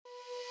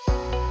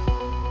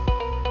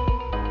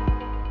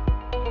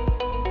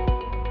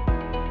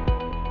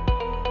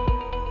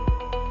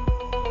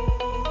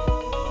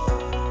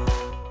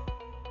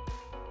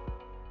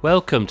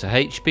Welcome to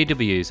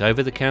HBW's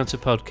Over-the-Counter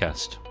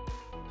podcast.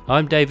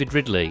 I'm David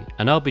Ridley,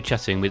 and I'll be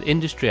chatting with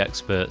industry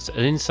experts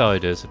and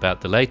insiders about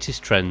the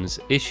latest trends,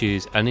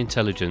 issues and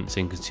intelligence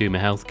in consumer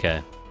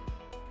healthcare.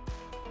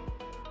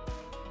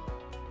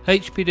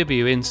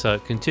 HBW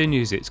Insight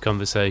continues its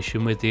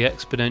conversation with the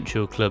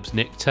Exponential Club's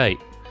Nick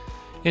Tate.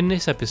 In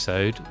this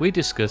episode, we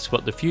discuss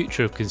what the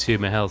future of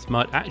consumer health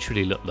might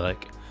actually look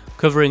like,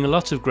 covering a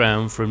lot of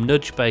ground from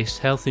nudge-based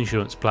health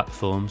insurance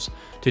platforms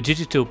to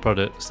digital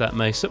products that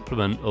may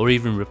supplement or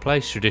even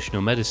replace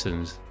traditional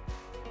medicines.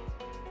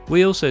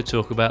 We also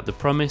talk about the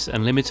promise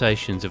and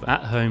limitations of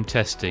at-home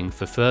testing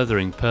for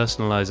furthering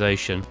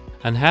personalisation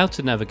and how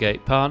to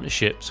navigate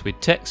partnerships with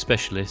tech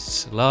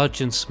specialists,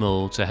 large and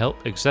small, to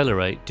help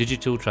accelerate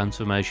digital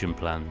transformation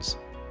plans.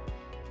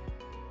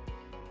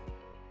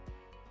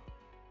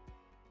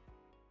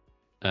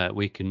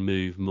 We can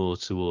move more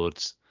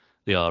towards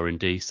the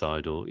R&D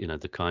side, or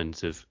the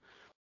kinds of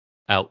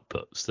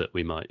outputs that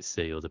we might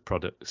see, or the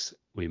products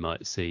we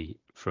might see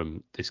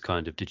from this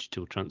kind of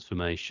digital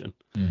transformation.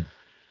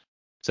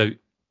 So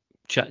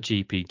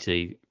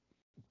ChatGPT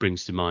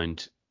brings to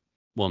mind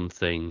one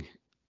thing,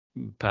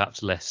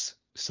 perhaps less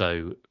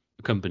so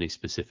company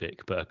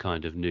specific, but a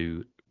kind of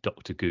new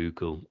Dr.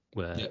 Google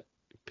where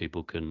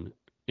people can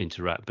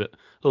interact. But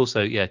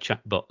also,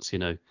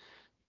 chatbots,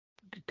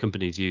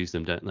 companies use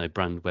them, don't they?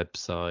 Brand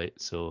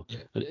websites or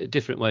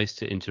different ways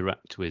to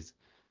interact with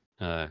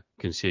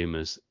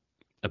consumers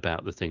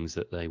about the things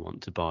that they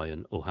want to buy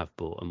or have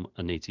bought and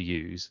need to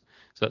use.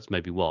 So that's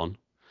maybe one.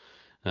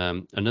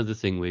 Another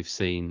thing we've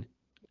seen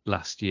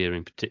last year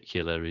in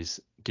particular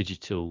is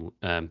digital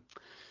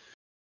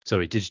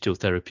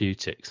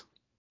therapeutics.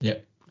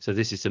 So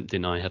this is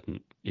something I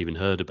hadn't even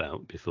heard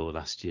about before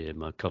last year.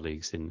 My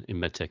colleagues in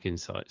MedTech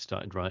Insight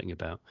started writing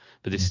about,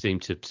 but this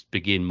seemed to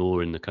begin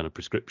more in the kind of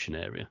prescription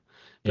area.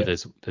 But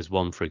there's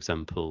one, for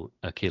example,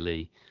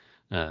 Achille,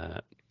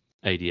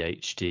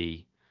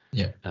 ADHD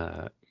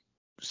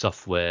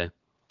software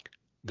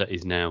that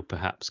is now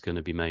perhaps going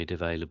to be made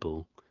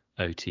available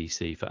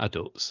OTC for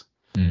adults.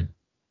 I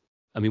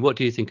mean, what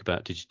do you think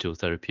about digital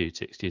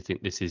therapeutics? Do you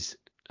think this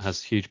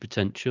has huge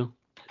potential?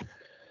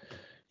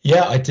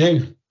 Yeah, I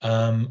do.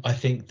 I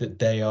think that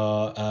they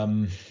are.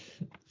 I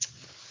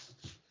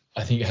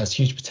think it has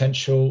huge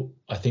potential.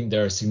 I think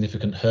there are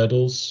significant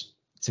hurdles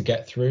to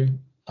get through.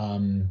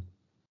 I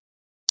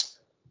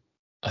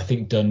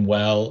think done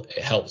well,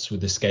 it helps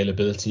with the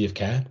scalability of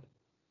care,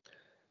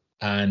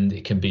 and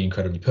it can be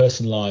incredibly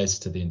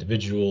personalised to the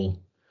individual.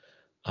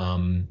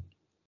 And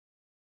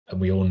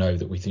we all know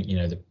that we think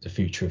the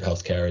future of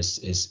healthcare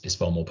is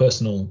far more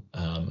personal,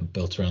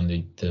 built around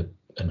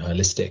and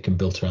holistic and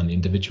built around the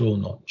individual,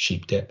 not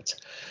sheep dipped.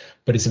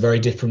 But it's a very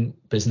different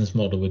business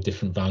model with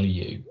different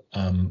value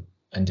and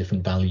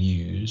different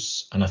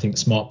values. And I think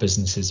smart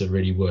businesses are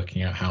really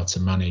working out how to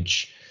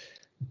manage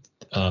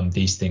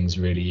these things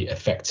really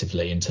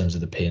effectively in terms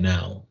of the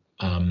P&L.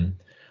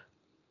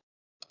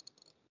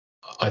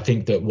 I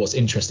think that what's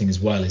interesting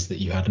as well is that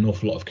you had an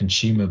awful lot of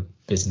consumer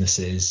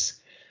businesses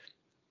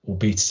or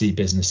B2C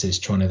businesses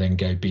trying to then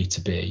go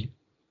B2B.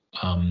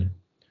 And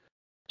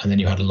then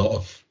you had a lot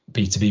of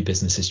B2B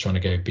businesses trying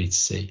to go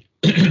B2C.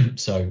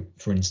 So,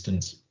 for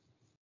instance,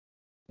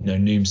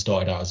 Noom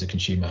started out as a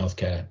consumer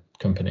healthcare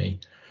company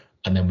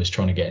and then was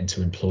trying to get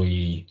into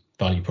employee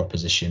value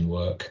proposition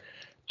work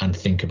and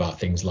think about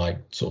things like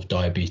sort of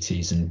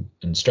diabetes and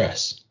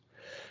stress.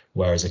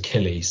 Whereas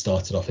Achilles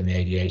started off in the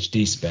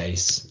ADHD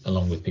space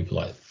along with people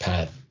like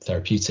Pear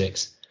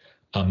Therapeutics,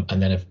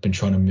 and then have been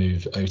trying to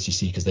move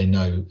OTC because they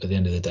know at the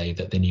end of the day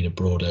that they need a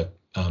broader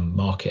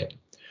market.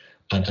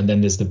 And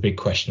then there's the big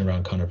question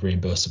around kind of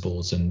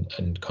reimbursables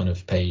and kind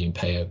of pay and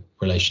payer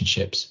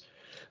relationships.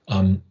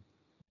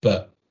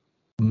 But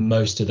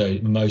most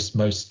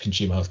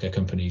consumer healthcare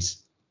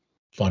companies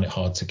find it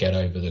hard to get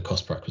over the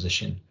cost per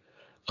acquisition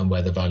and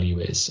where the value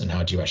is, and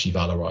how do you actually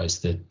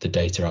valorize the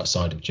data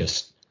outside of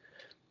just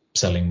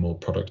selling more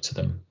product to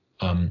them.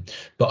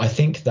 But I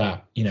think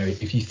that,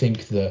 if you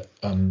think that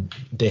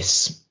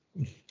this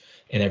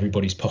in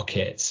everybody's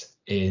pocket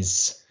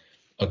is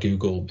a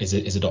Google,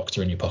 is a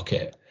doctor in your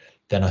pocket,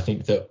 then I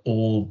think that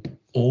all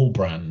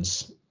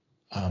brands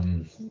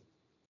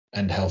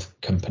and health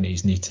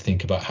companies need to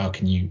think about how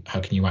can you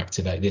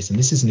activate this. And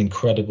this is an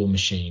incredible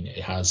machine.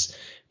 It has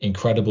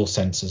incredible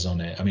sensors on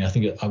it. I mean, I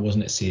think I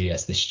wasn't at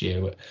CES this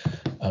year,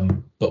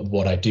 but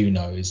what I do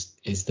know is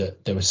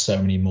that there were so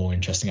many more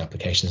interesting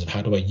applications of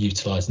how do I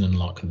utilize and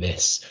unlock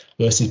this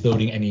versus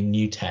building any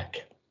new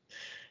tech.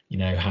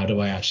 How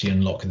do I actually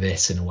unlock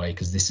this in a way?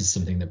 Because this is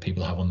something that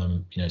people have on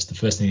them. It's the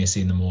first thing they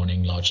see in the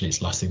morning. Largely, it's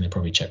the last thing they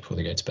probably check before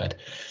they go to bed.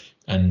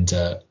 And,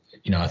 I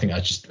think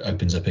that just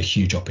opens up a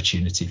huge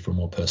opportunity for a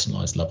more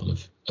personalized level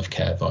of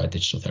care via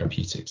digital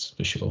therapeutics,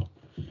 for sure.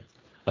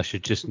 I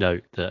should just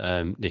note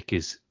that Nick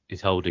is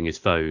holding his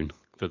phone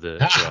for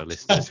our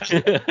listeners.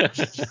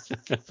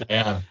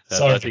 Yeah,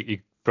 sorry. I think you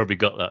probably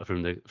got that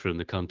from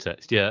the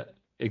context. Yeah,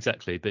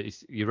 exactly. But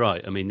you're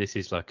right. I mean, this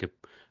is like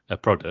a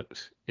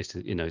product. It's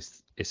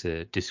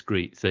a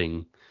discrete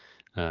thing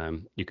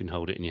You can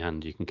hold it in your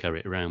hand, you can carry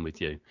it around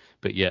with you,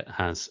 but yet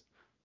has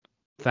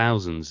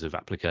thousands of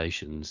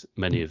applications.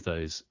 Many of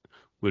those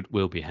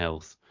will be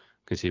health,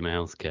 consumer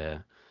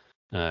healthcare,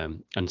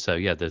 and so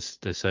yeah, there's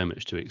so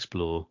much to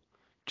explore.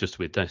 Just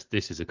with this,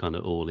 this is a kind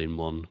of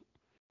all-in-one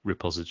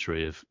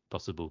repository of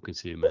possible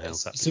consumer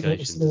health It's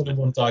applications, an isn't it?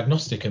 all-in-one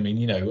diagnostic. I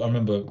mean, I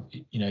remember,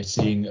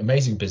 seeing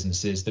amazing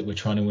businesses that were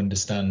trying to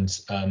understand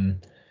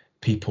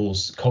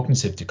people's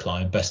cognitive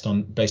decline based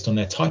on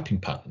their typing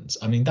patterns.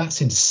 I mean,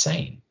 that's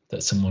insane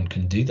that someone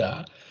can do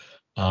that.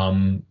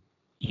 Um,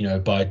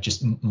 by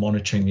just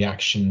monitoring the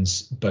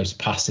actions, both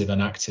passive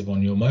and active,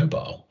 on your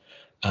mobile.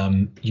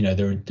 We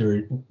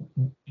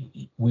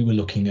were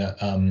looking at,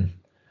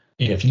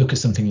 if you look at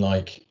something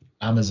like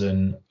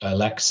Amazon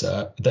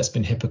Alexa, that's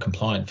been HIPAA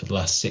compliant for the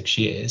last 6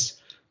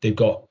 years. They've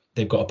got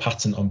a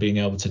patent on being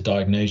able to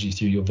diagnose you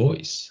through your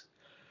voice.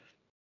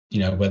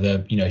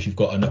 Whether, if you've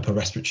got an upper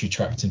respiratory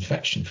tract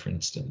infection, for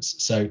instance.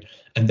 So,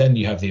 and then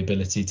you have the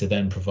ability to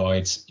then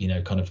provide,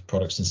 kind of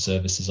products and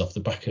services off the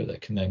back of it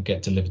that can then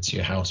get delivered to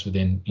your house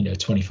within,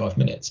 25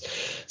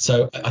 minutes.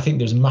 So I think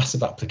there's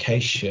massive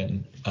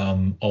application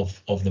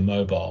of the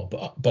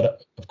mobile,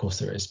 but of course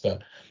there is.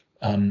 But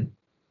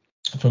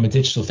from a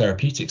digital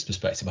therapeutics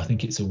perspective, I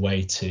think it's a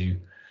way to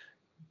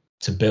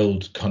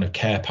build kind of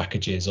care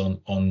packages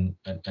on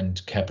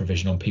and care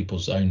provision on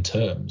people's own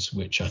terms,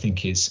 which I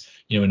think is,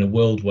 in a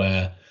world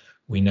where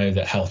we know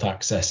that health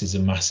access is a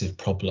massive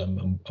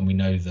problem, and we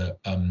know that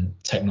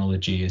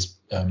technology is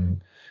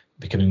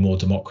becoming more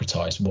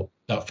democratized. What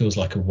that feels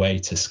like a way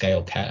to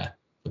scale care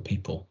for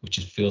people, which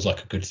feels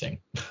like a good thing.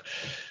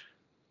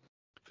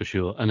 For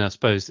sure. And I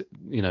suppose,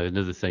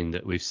 another thing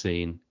that we've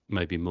seen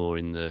maybe more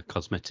in the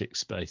cosmetic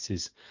space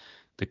is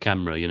the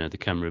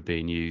camera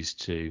being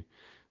used to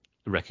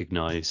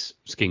recognize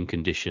skin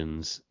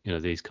conditions,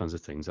 these kinds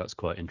of things. That's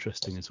quite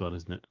interesting as well,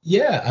 isn't it?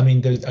 Yeah, I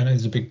mean, I know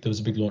there was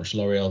a big launch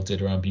L'Oreal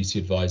did around Beauty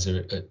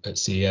Advisor at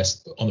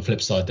CES. On the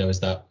flip side, there was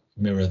that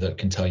mirror that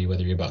can tell you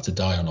whether you're about to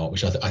die or not,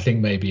 which I think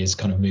maybe is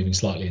kind of moving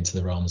slightly into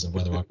the realms of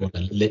whether I want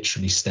to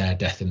literally stare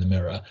death in the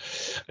mirror.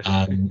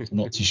 I'm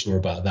not too sure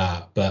about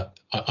that, but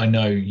I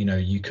know,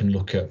 you can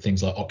look at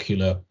things like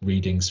ocular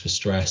readings for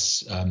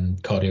stress,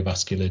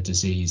 cardiovascular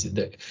disease.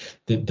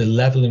 The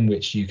level in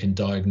which you can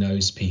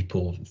diagnose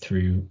people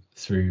through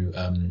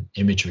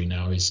imagery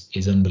now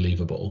is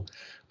unbelievable.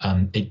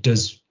 It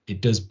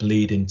does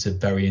bleed into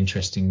very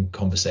interesting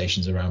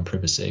conversations around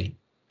privacy.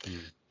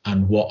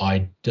 And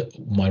my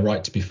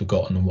right to be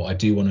forgotten, and what I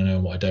do want to know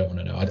and what I don't want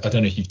to know. I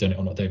don't know if you've done it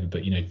or not, David,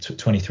 but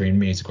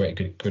 23andMe is a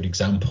good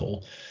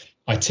example.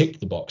 I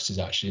ticked the boxes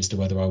actually as to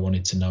whether I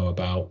wanted to know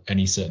about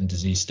any certain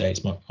disease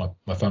states. My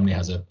family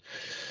has a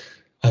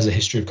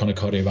history of kind of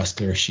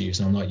cardiovascular issues,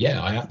 and I'm like,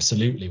 yeah, I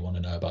absolutely want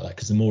to know about that,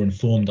 because the more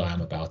informed I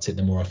am about it,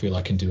 the more I feel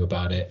I can do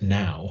about it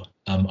now.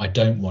 I'm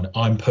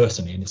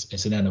personally, and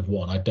it's an N of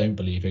one, I don't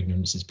believe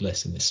ignorance is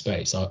bliss in this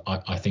space.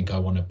 I think I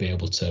want to be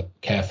able to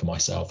care for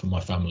myself and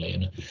my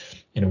family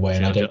in a way.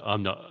 See,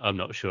 And I'm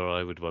not sure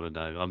I would want to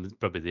know. I'm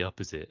probably the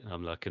opposite.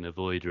 I'm like an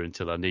avoider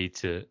until I need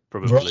to, right,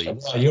 probably.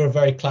 well, you're a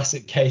very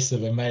classic case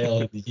of a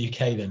male in the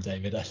UK then,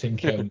 David. I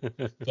think,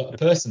 but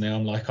personally,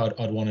 I'm like,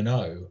 I'd want to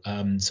know,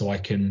 so I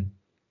can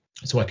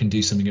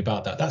do something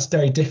about that. That's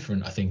very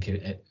different, I think,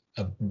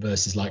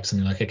 versus like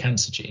something like a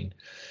cancer gene.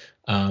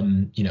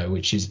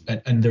 Which is,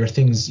 and there are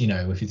things,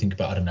 if you think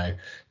about, I don't know,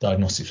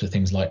 diagnostics for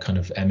things like kind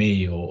of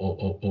ME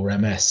or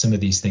MS, some of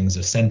these things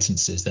are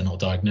sentences, they're not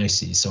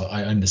diagnoses. So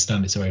I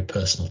understand it's a very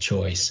personal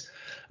choice.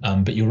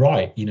 But you're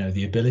right,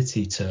 the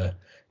ability to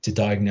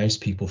diagnose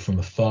people from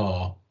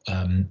afar,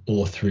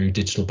 or through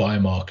digital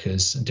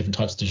biomarkers, different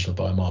types of digital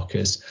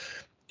biomarkers,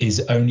 is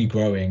only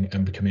growing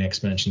and becoming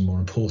exponentially more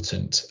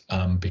important,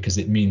 because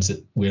it means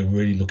that we're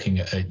really looking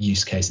at a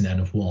use case in N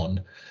of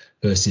one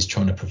versus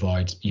trying to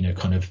provide,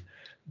 kind of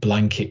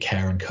blanket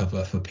care and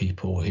cover for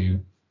people who,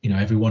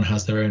 everyone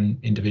has their own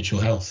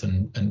individual health,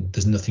 and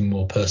there's nothing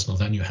more personal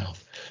than your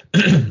health.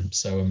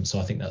 So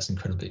I think that's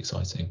incredibly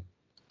exciting.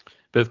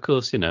 But of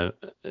course,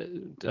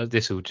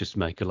 this will just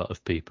make a lot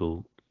of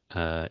people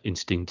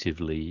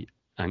instinctively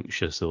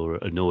anxious or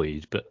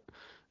annoyed. But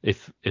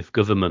if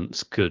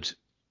governments could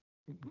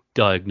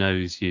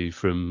diagnose you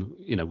from,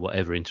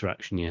 whatever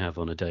interaction you have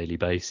on a daily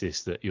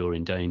basis, that you're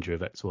in danger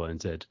of X, Y,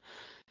 and Z,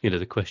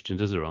 the question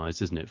does arise,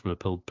 doesn't it, from a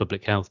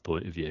public health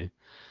point of view?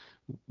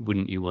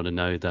 Wouldn't you want to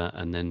know that?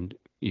 And then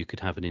you could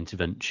have an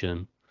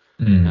intervention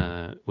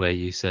where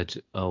you said,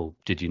 oh,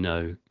 did you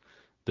know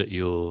that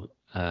you're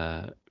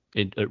at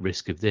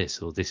risk of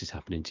this, or this is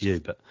happening to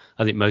you? But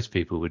I think most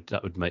people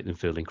that would make them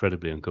feel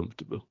incredibly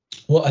uncomfortable.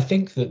 Well, I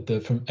think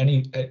that from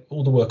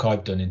all the work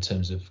I've done in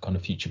terms of kind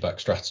of future back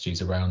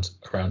strategies around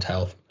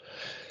health,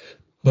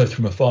 both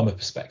from a pharma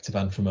perspective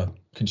and from a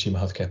consumer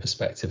healthcare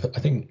perspective, I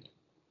think,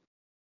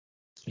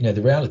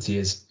 the reality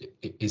is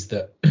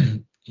that,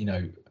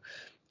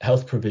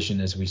 health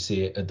provision as we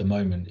see it at the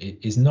moment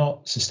is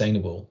not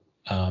sustainable,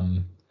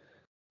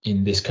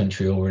 in this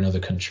country or in other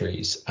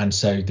countries. And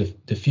so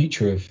the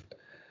future of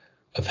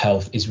of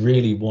health is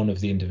really one of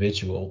the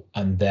individual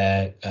and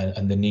their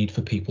and the need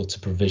for people to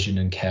provision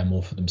and care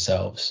more for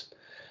themselves.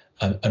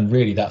 And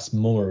really, that's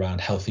more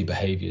around healthy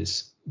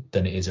behaviours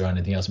than it is around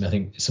anything else. I mean, I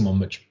think someone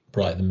much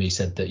brighter than me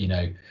said that,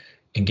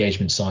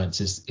 engagement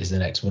science is the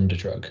next wonder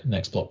drug,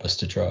 next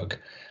blockbuster drug.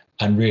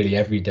 And really,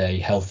 everyday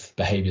health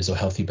behaviours or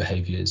healthy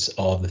behaviours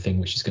are the thing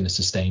which is going to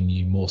sustain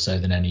you more so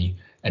than any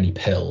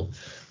pill.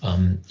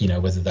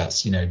 Whether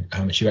that's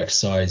how much you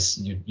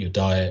exercise, your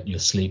diet, your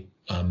sleep,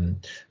 your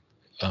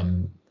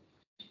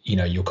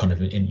kind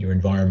of in your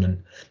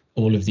environment,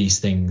 all of these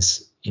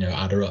things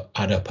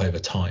add up over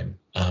time.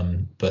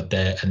 But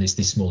it's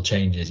these small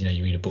changes.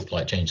 You read a book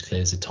like James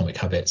Clear's Atomic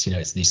Habits.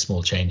 It's these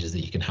small changes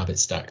that you can habit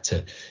stack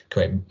to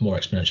create more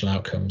exponential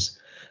outcomes.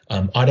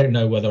 I don't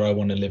know whether I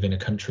want to live in a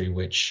country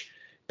which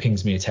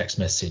pings me a text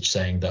message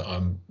saying that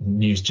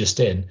news just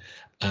in,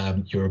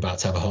 you're about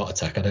to have a heart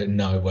attack. I don't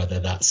know whether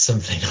that's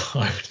something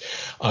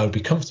I would be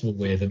comfortable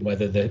with, and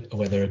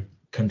whether a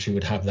country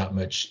would have that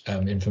much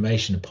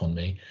information upon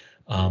me.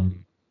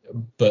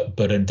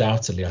 But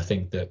undoubtedly, I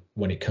think that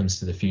when it comes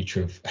to the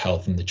future of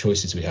health and the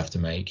choices we have to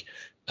make,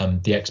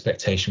 the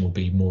expectation will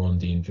be more on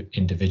the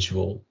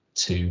individual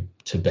to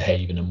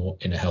behave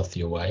in a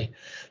healthier way,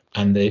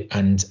 and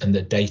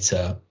the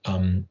data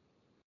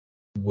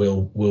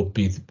will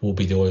be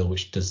the oil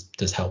which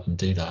does help them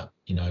do that.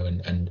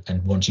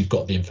 And once you've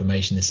got the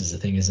information, this is the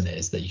thing, isn't it?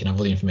 Is that you can have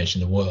all the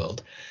information in the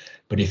world,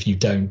 but if you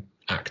don't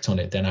act on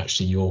it, then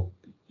actually you're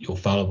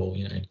fallible.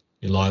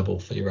 You're liable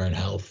for your own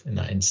health in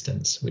that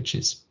instance, which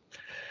is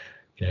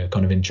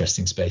kind of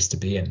interesting space to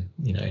be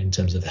in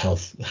terms of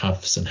health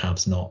haves and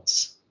haves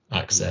nots,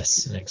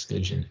 access and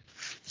exclusion.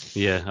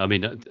 Yeah, I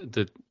mean,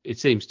 it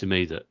seems to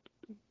me that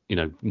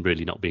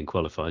really not being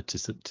qualified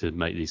to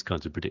make these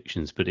kinds of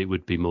predictions, but it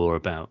would be more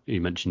about,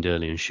 you mentioned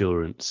earlier,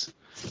 insurance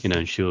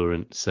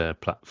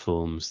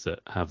platforms that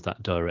have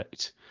that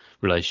direct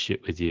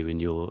relationship with you in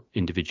your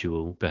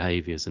individual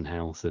behaviours and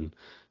health, and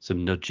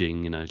some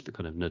nudging, the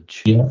kind of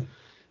nudge. Yeah.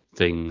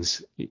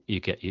 Things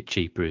you get it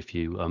cheaper if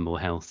you are more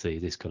healthy,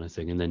 this kind of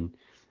thing, and then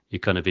you're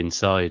kind of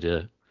inside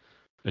a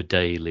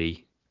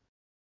daily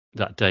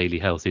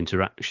health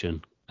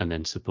interaction, and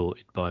then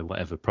supported by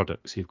whatever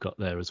products you've got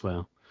there as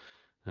well.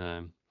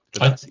 But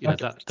that's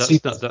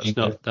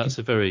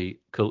a very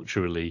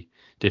culturally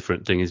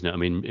different thing, isn't it? I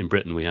mean, in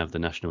Britain we have the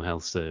National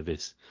Health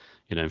Service.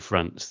 In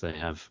France they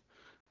have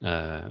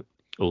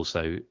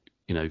also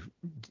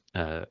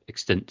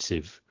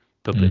extensive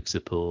public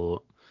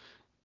support.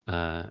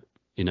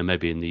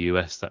 Maybe in the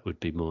US that would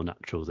be more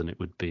natural than it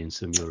would be in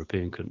some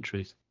European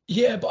countries.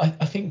 Yeah, but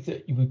I think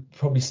that we're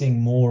probably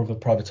seeing more of a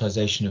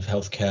privatisation of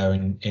healthcare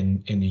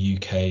in the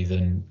UK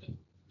than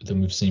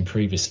we've seen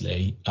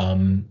previously.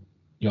 I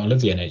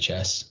love the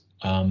NHS,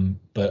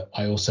 but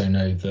I also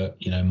know that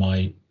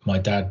my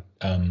dad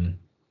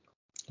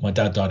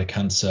died of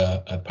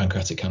cancer,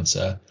 pancreatic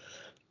cancer,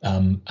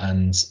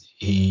 and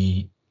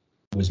he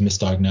was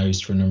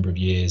misdiagnosed for a number of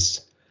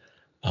years.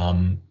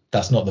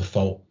 That's not the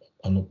fault.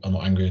 I'm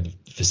not angry at the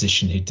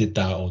physician who did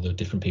that or the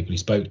different people he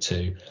spoke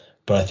to,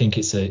 but I think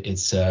it's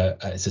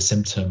a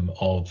symptom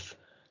of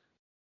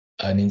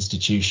an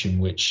institution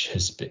which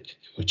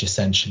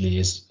essentially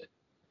is,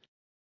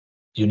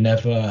 you're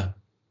never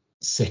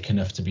sick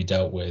enough to be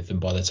dealt with,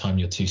 and by the time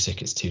you're too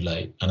sick, it's too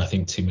late. And I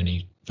think too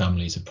many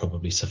families have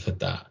probably suffered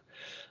that.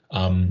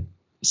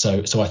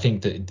 So I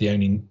think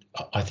that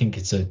I think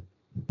it's a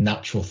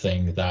natural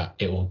thing that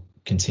it will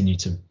continue,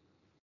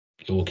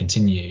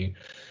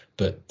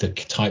 but the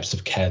types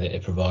of care that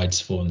it provides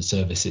for and the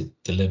service it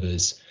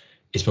delivers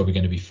is probably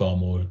going to be far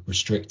more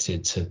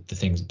restricted to the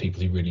things that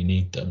people who really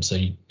need them. So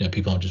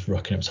people aren't just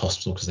rocking up to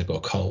hospital because they've got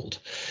a cold,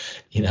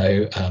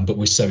 but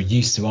we're so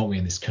used to, aren't we,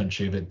 in this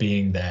country, of it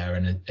being there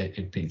and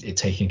it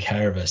taking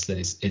care of us, that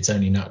it's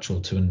only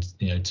natural to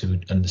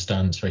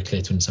understand. It's very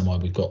clear to understand why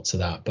we've got to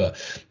that. But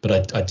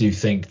I do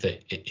think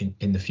that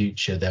in the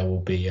future there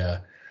will be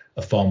a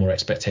far more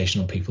expectation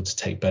on people to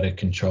take better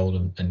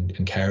control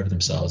and care of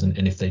themselves,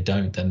 and if they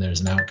don't, then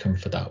there's an outcome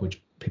for that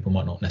which people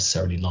might not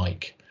necessarily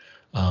like,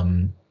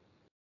 and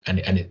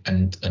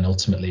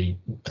ultimately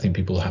I think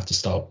people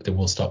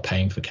will start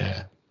paying for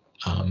care,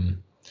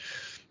 and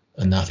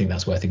I think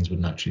that's where things would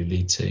naturally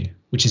lead to,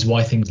 which is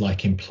why things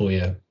like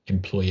employee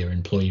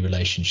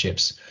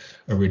relationships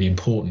are really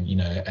important.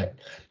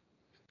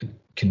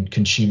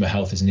 Consumer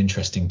health is an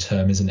interesting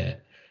term, isn't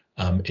it?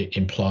 It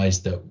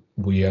implies that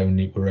we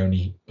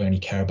only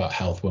care about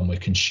health when we're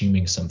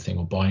consuming something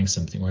or buying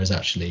something, whereas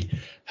actually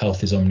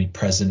health is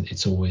omnipresent.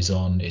 It's always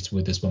on. It's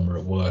with us when we're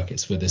at work.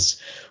 It's with us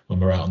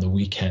when we're out on the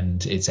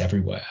weekend. It's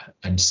everywhere.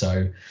 And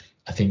so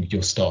I think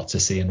you'll start to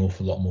see an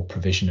awful lot more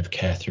provision of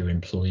care through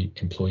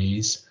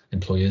employers,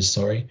 which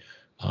I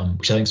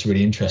think is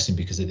really interesting,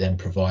 because it then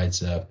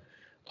provides a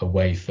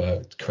way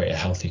to create a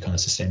healthy kind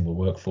of sustainable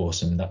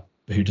workforce, and that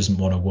who doesn't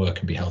want to work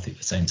and be healthy at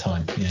the same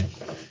time.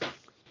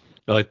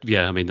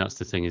 Yeah, I mean, that's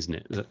the thing, isn't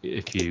it? That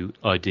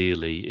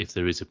if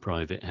there is a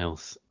private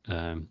health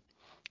kind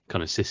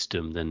of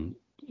system, then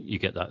you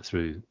get that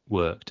through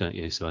work, don't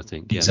you? So I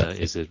think, exactly.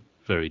 There is a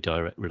very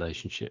direct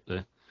relationship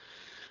there.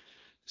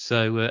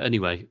 So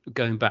anyway,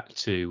 going back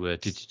to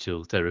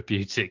digital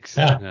therapeutics,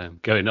 Yeah.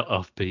 going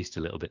off piste a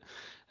little bit.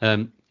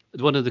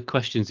 One of the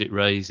questions it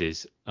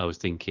raises, I was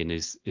thinking,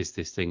 is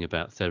this thing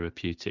about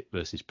therapeutic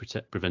versus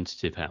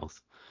preventative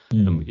health.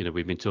 And Mm,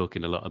 we've been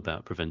talking a lot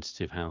about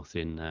preventative health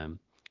in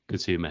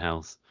consumer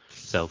health,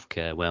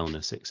 self-care,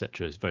 wellness,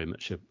 etc. It's very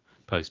much a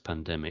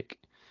post-pandemic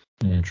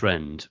mm.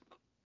 trend.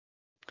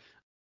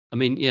 I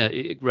mean, yeah,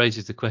 it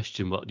raises the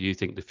question: what do you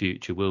think the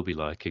future will be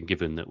like? And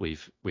given that we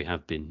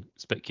have been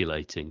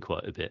speculating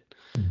quite a bit,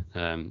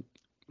 um,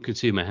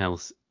 consumer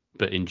health,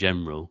 but in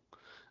general,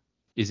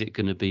 is it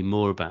going to be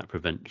more about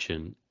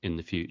prevention in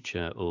the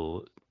future,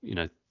 or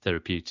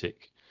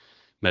therapeutic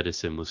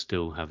medicine will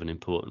still have an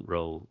important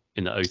role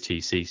in the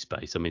OTC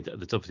space? I mean,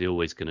 there's obviously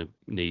always going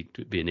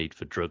to be a need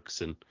for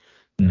drugs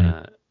Mm.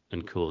 uh,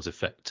 and cause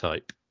effect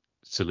type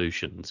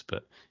solutions,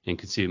 but in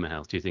consumer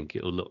health, do you think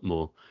it'll look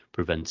more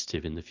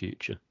preventative in the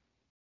future?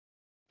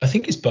 I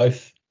think it's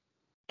both.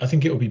 I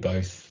think it will be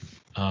both.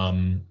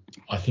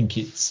 I think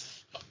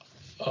it's.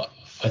 uh,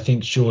 I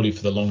think surely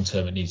for the long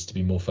term, it needs to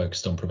be more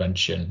focused on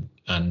prevention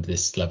and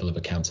this level of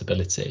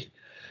accountability.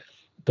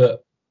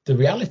 But the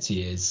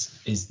reality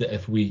is that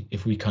if we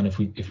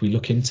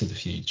look into the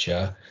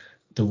future,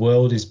 the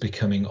world is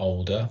becoming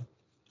older.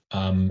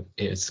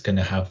 It's going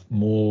to have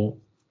more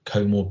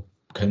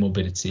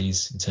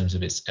comorbidities in terms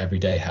of its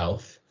everyday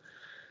health.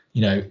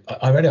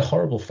 I read a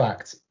horrible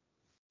fact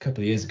a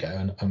couple of years ago,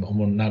 and I'm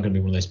now going to be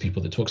one of those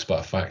people that talks about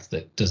a fact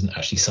that doesn't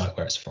actually cite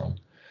where it's from.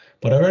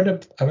 But I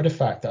read a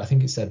fact that I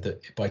think it said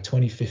that by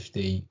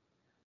 2050,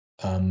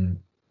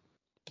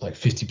 like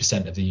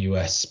 50% of the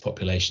US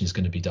population is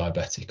going to be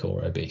diabetic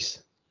or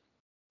obese.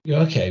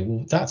 Okay,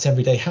 well, that's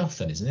everyday health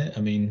then, isn't it?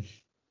 I mean,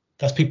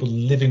 that's people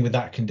living with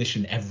that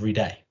condition every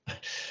day.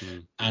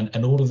 Mm.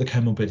 And all of the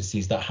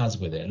comorbidities that has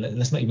with it.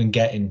 Let's not even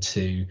get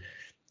into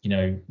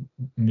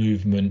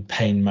movement,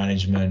 pain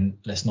management.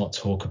 Let's not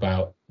talk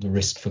about the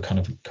risk for kind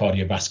of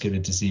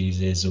cardiovascular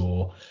diseases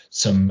or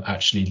some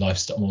actually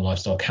more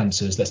lifestyle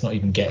cancers. Let's not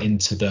even get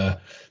into the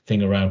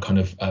thing around kind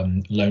of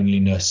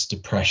loneliness,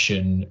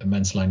 depression,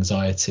 mental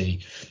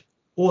anxiety,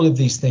 all of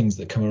these things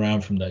that come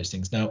around from those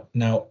things.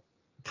 Now,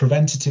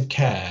 preventative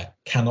care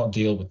cannot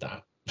deal with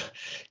that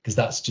because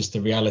that's just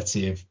the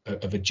reality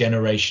of a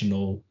generation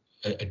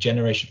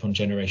upon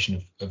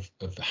generation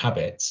of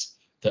habits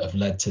that have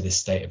led to this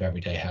state of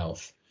everyday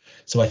health.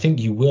 So I think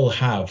you will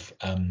have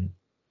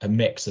a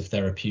mix of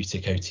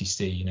therapeutic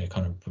OTC,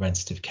 kind of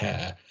preventative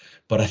care.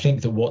 But I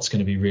think that what's going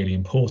to be really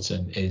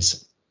important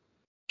is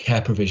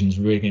care provision is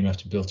really going to have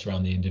to be built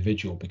around the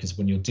individual, because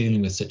when you're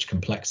dealing with such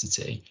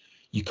complexity,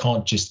 you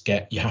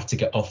have to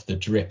get off the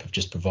drip of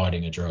just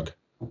providing a drug.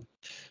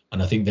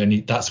 And I think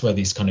that's where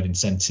these kind of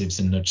incentives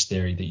and nudge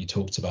theory that you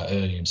talked about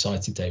earlier and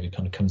cited, David,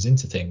 kind of comes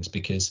into things,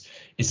 because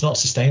it's not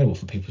sustainable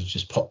for people to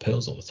just pop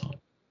pills all the time.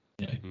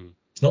 Mm.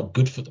 It's not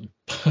good for them.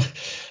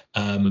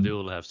 But they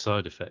all have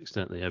side effects,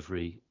 don't they?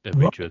 Every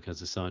Right. drug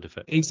has a side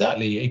effect.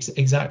 Exactly.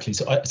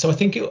 So I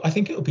think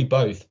it'll be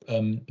both.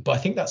 But I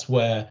think that's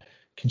where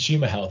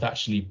consumer health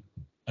actually,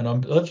 and I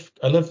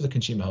love the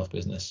consumer health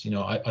business.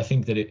 I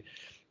think that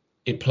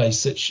it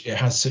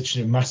has such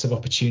a massive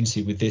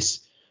opportunity with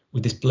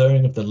this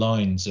blurring of the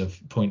lines of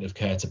point of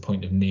care to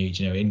point of need,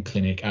 in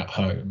clinic, at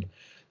home.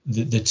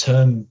 The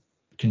term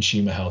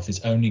consumer health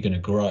is only going to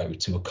grow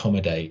to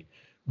accommodate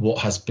what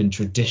has been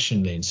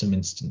traditionally, in some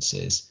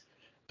instances,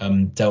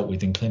 dealt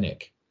with in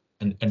clinic.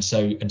 And so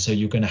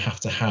you're going to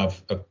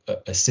have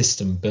a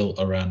system built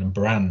around and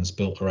brands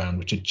built around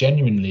which are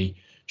genuinely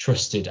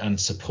trusted and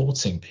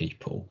supporting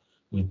people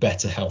with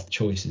better health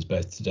choices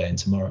both today and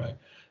tomorrow.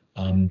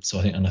 So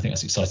I think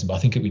that's exciting, but I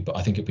think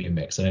it'd be a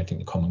mix. I don't think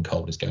the common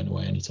cold is going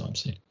away anytime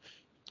soon.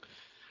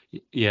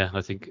 Yeah,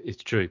 I think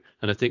it's true.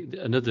 And I think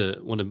another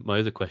one of my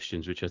other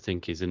questions, which I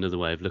think is another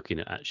way of looking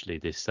at actually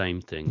this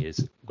same thing,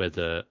 is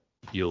whether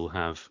you'll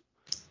have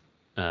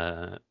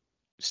uh,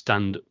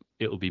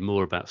 it'll be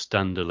more about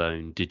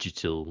standalone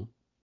digital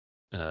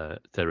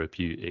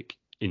therapeutic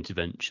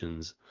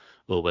interventions,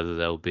 or whether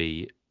there'll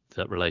be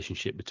that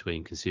relationship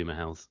between consumer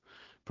health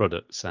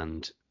products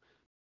and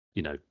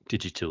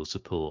digital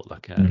support,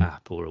 like an Mm.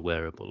 app or a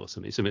wearable or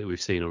something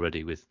we've seen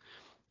already with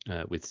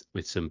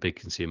some big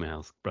consumer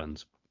health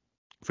brands.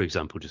 For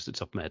example, just at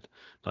top of my head,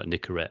 like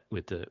Nicorette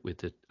with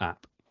the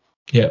app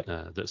Yeah.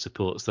 that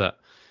supports that.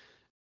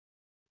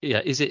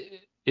 Yeah, is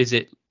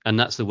it, and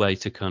that's the way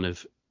to kind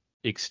of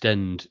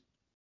extend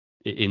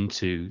it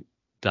into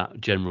that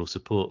general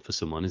support for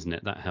someone, isn't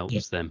it? That Yeah.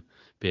 helps them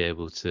be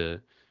able to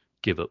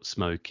give up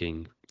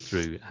smoking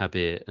through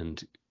habit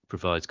and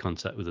provides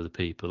contact with other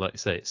people. Like I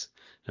say, it's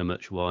a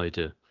much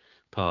wider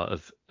part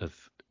of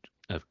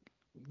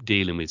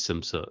dealing with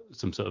some sort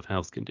of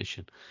health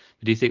condition.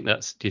 Do you think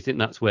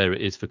that's where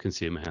it is for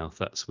consumer health,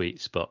 that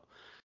sweet spot,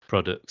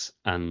 products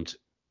and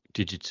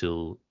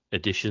digital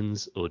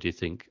additions, or do you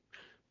think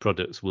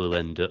products will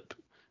end up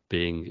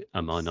being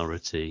a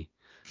minority?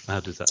 How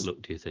does that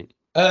look, do you think?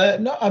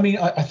 No, I mean,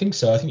 I think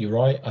so. I think you're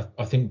right.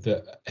 I think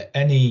that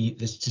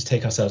let's just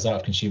take ourselves out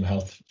of consumer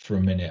health for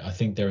a minute. I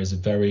think there is a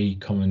very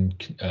common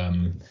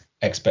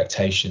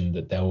expectation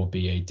that there will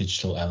be a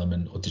digital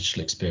element or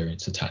digital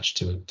experience attached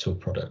to a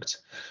product.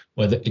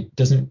 Whether it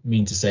doesn't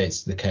mean to say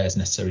it's the care is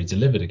necessarily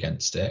delivered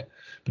against it,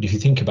 but if you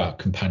think about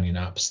companion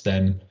apps,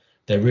 then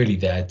they're really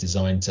there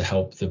designed to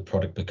help the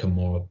product become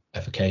more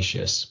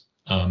efficacious,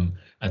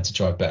 and to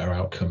drive better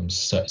outcomes.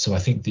 So I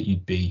think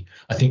that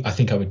I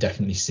think I would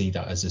definitely see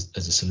that as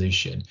a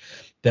solution.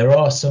 There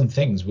are some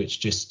things which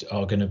just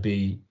are going to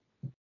be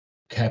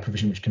care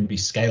provision which can be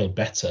scaled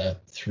better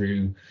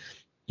through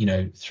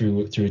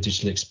through a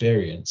digital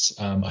experience.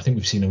 I think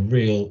we've seen a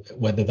real,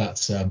 whether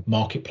that's a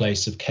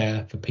marketplace of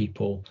care for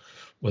people,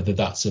 whether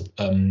that's a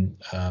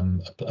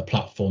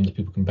platform that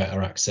people can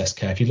better access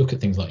care. If you look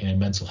at things like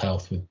mental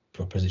health with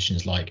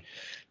propositions like,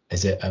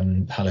 is it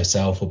Hello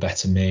Self or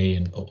Better Me,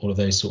 and all of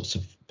those sorts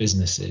of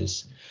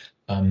businesses,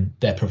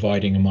 they're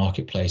providing a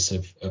marketplace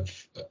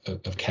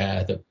of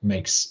care that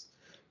makes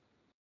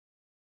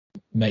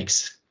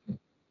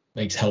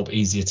help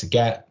easier to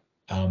get,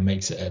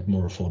 makes it a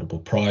more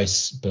affordable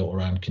price, built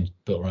around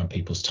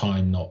people's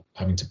time, not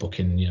having to book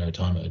in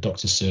time at a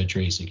doctor's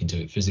surgery, so you can do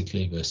it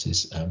physically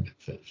versus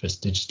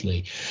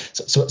digitally.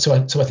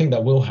 So I think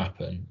that will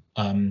happen.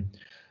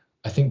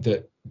 I think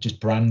that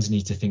just brands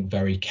need to think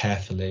very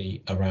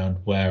carefully around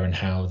where and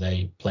how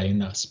they play in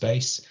that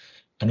space,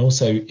 and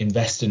also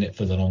invest in it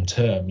for the long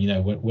term.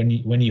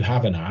 When you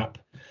have an app,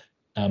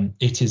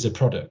 it is a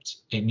product.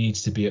 It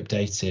needs to be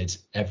updated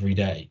every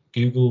day.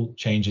 Google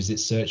changes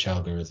its search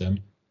algorithm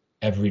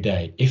every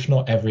day, if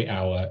not every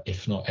hour,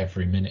 if not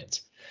every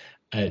minute,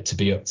 to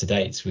be up to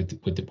date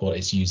with what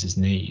its users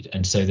need.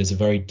 And so there's a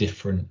very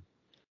different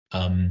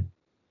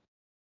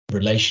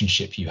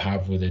relationship you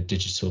have with a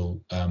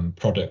digital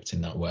product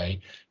in that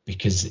way,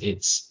 because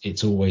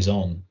it's always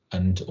on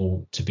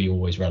or to be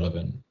always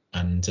relevant.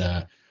 And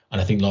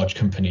I think large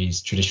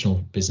companies, traditional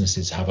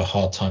businesses, have a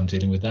hard time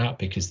dealing with that,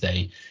 because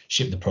they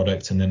ship the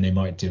product and then they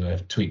might do a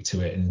tweak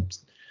to it in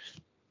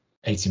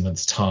 18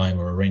 months time,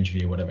 or a range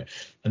review or whatever.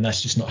 And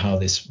that's just not how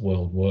this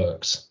world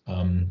works.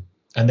 And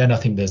then I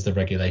think there's the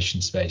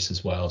regulation space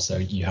as well. So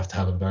you have to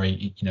have a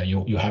very,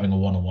 you're having a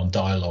one-on-one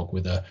dialogue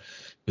with a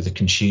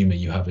consumer.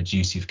 You have a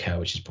duty of care,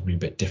 which is probably a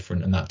bit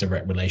different, and that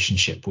direct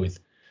relationship with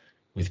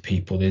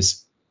people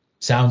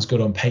sounds good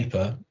on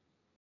paper,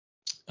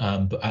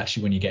 but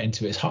actually when you get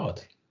into it, it's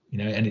hard.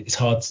 And it's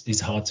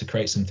hard to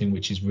create something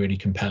which is really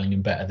compelling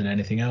and better than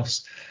anything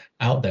else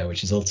out there,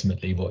 which is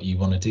ultimately what you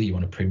want to do. You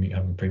want to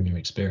have a premium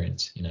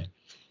experience.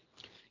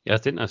 Yeah, I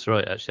think that's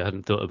right. Actually, I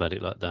hadn't thought about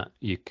it like that.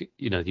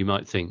 You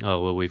might think,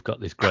 oh well, we've got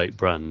this great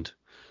brand,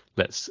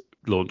 let's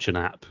launch an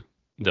app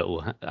that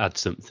will add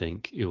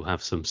something. You'll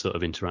have some sort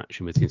of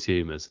interaction with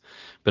consumers,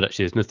 but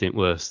actually, there's nothing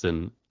worse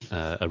than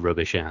a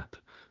rubbish app,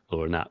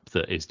 or an app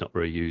that is not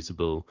very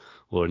usable,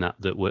 or an app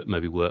that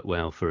maybe worked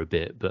well for a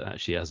bit but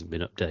actually hasn't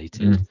been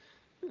updated.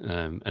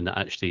 And that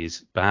actually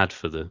is bad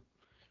for the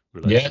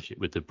relationship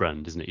with the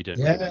brand, isn't it? You don't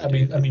really want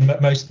to do. I mean,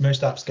 most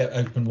apps get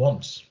opened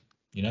once.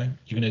 You're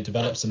going to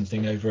develop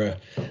something over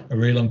a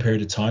really long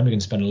period of time. You're going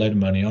to spend a load of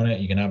money on it.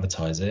 You're going to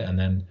advertise it, and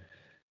then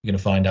you're going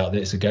to find out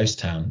that it's a ghost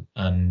town,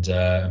 and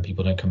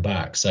people don't come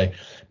back. So,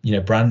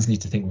 brands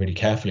need to think really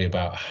carefully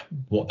about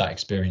what that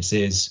experience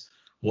is,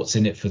 what's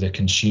in it for the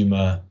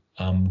consumer,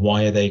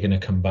 why are they going to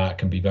come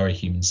back, and be very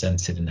human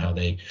centered in how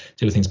they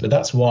do things. But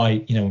that's why,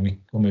 when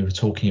we were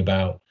talking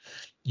about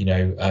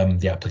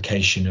the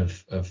application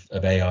of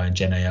AI and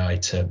Gen AI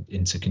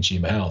into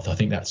consumer health, I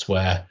think that's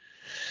where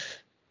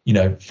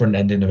front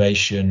end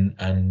innovation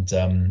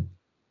and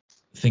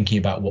thinking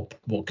about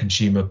what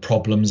consumer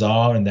problems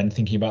are, and then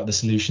thinking about the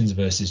solutions,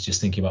 versus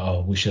just thinking about,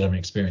 oh, we should have an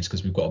experience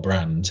because we've got a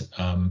brand.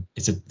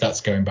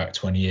 That's going back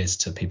 20 years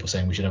to people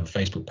saying we should have a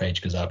Facebook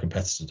page because our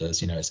competitor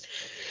does. It's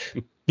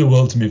the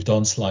world's moved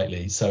on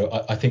slightly.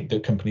 So I think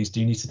that companies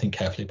do need to think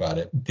carefully about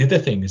it. The other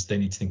thing is they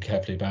need to think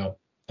carefully about,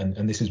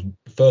 and this is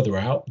further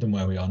out than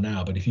where we are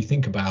now, but if you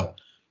think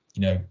about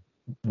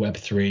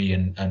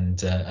Web3 and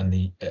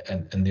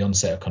the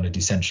onset of kind of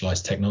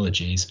decentralized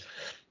technologies,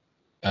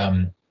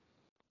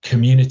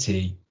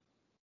 community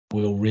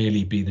will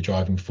really be the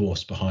driving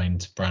force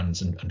behind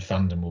brands, and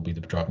fandom will be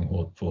the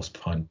driving force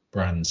behind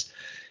brands.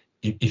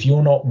 If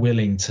you're not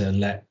willing to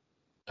let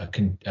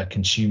a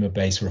consumer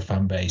base or a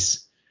fan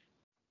base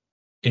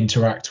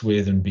interact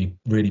with and be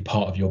really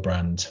part of your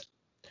brand,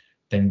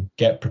 then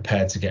get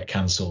prepared to get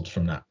cancelled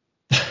from that.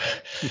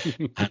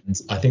 And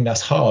I think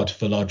that's hard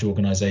for large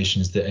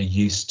organizations that are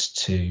used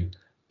to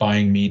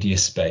buying media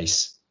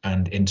space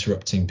and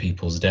interrupting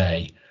people's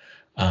day.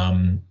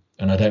 And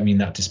I don't mean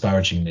that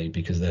disparagingly,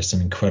 because there's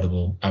some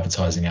incredible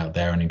advertising out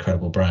there and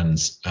incredible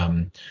brands.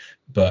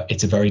 But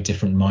it's a very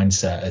different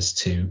mindset as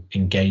to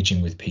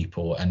engaging with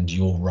people and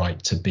your right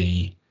to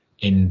be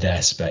in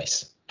their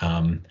space.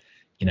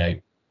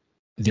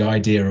 The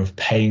idea of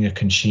paying a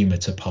consumer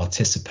to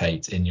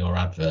participate in your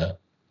advert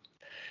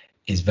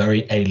is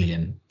very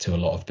alien to a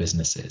lot of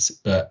businesses.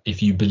 But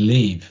if you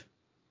believe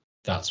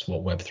that's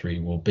what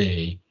Web3 will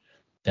be,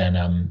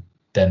 then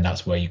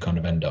that's where you kind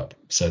of end up.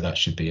 So that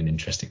should be an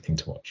interesting thing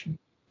to watch.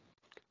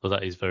 Well,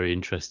 that is very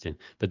interesting.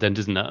 But then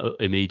doesn't that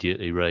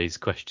immediately raise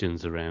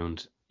questions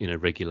around,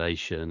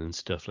 regulation and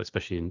stuff,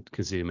 especially in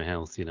consumer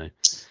health.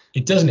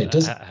 It doesn't. It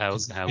doesn't. How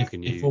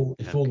can If you?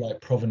 all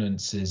like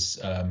provenance is,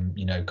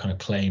 kind of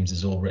claims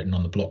is all written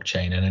on the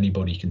blockchain, and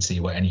anybody can see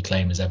where any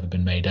claim has ever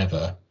been made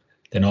ever,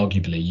 then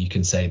arguably you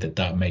can say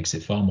that makes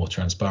it far more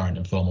transparent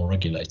and far more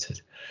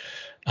regulated.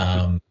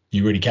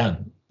 You really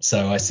can.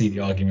 So I see the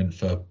argument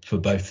for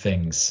both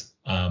things.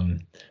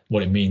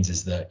 What it means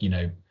is that,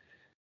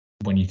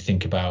 when you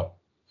think about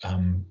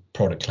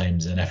product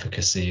claims and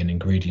efficacy and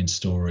ingredient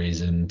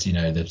stories and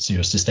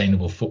your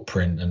sustainable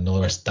footprint and all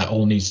the rest, that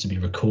all needs to be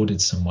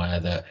recorded somewhere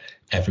that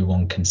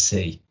everyone can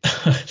see.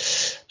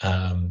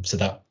 So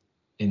that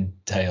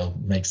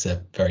makes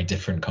a very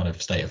different kind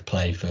of state of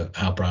play for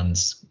how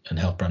brands and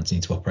health brands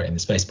need to operate in the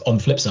space. But on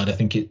the flip side, I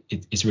think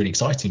it's really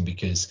exciting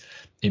because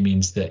it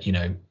means that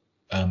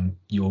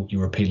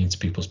you're appealing to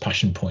people's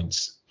passion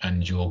points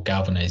and you're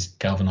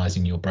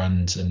galvanizing your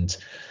brand and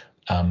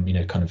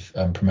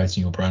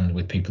promoting your brand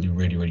with people who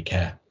really, really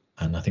care.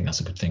 And I think that's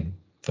a good thing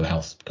for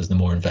health, because the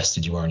more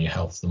invested you are in your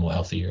health, the more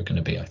healthy you're going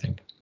to be, I think.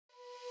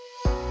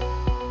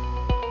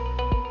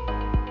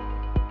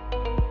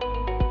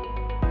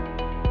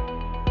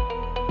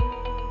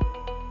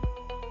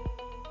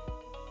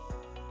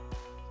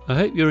 I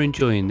hope you're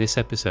enjoying this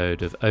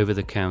episode of Over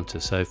the Counter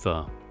so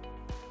far.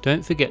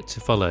 Don't forget to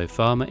follow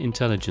Pharma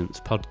Intelligence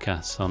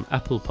podcasts on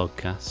Apple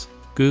Podcasts,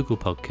 Google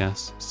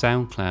Podcasts,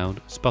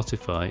 SoundCloud,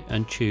 Spotify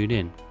and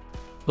TuneIn.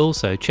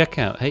 Also check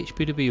out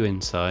HBW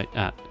Insight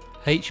at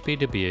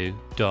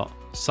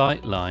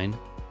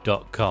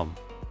hbw.sightline.com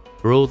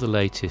for all the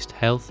latest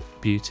health,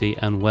 beauty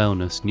and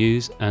wellness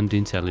news and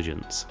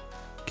intelligence.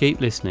 Keep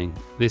listening,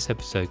 this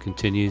episode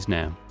continues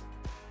now.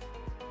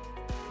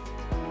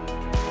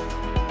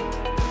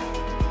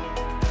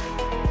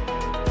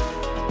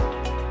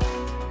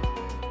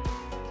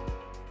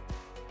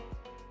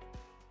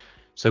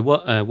 So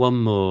one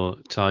more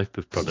type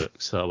of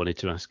products that I wanted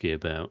to ask you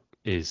about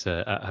is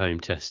at-home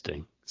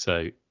testing.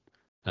 So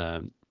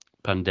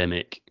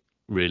pandemic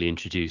really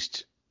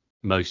introduced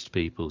most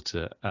people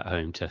to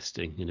at-home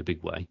testing in a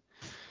big way.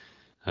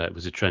 It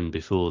was a trend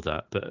before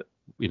that, but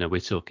we're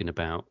talking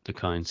about the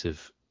kinds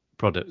of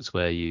products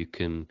where you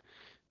can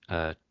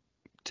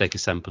take a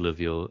sample of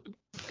your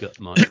gut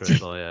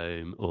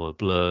microbiome or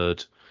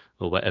blood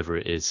or whatever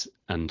it is,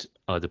 and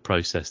either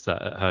process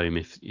that at home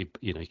if you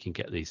can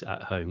get these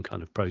at home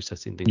kind of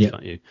processing things,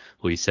 can't you?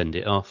 Or you send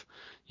it off,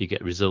 you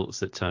get results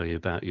that tell you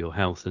about your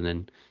health, and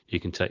then you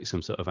can take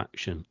some sort of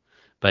action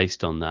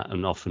based on that,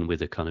 and often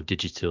with a kind of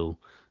digital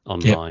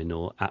online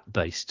or app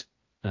based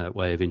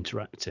way of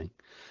interacting.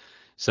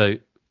 So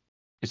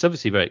it's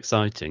obviously very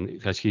exciting.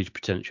 It has huge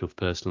potential for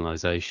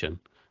personalisation,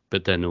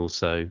 but then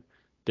also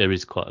there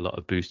is quite a lot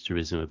of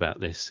boosterism about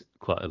this,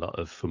 quite a lot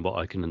of, from what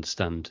I can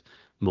understand,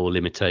 more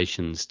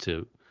limitations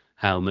to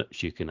how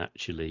much you can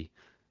actually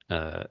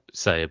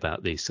say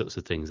about these sorts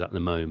of things at the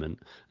moment.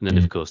 And then,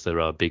 of course, there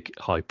are big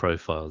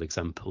high-profile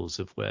examples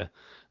of where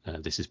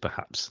this has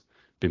perhaps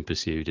been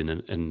pursued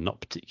and not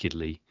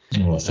particularly...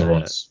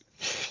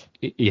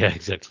 Yeah,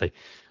 exactly.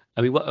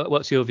 I mean,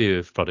 what's your view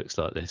of products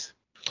like this?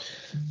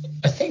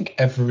 I think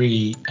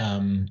every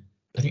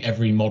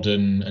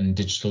modern and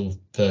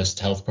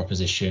digital-first health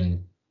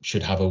proposition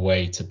should have a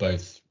way to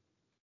both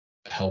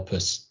help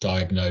us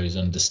diagnose,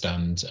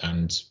 understand,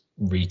 and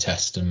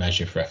retest and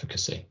measure for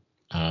efficacy.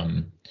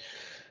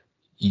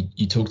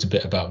 You talked a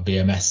bit about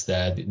VMS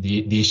there.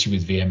 The issue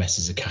with VMS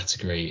as a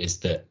category is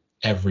that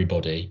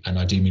everybody, and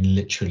I do mean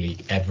literally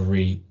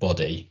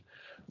everybody,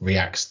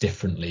 reacts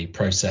differently,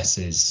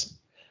 processes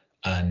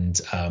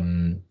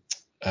vitamins,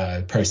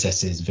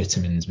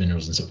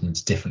 minerals and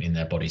supplements differently in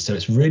their body. So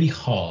it's really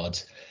hard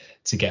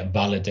to get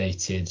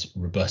validated,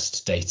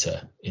 robust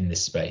data in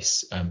this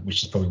space,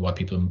 which is probably why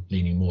people are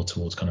leaning more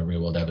towards kind of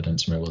real world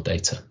evidence and real world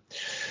data.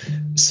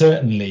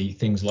 Certainly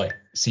things like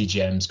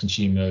CGMs,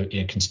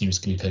 continuous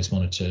glucose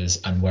monitors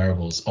and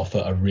wearables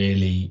offer a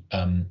really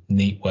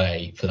neat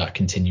way for that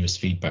continuous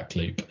feedback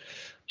loop.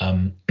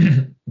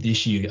 The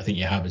issue I think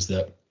you have is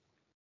that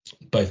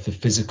both the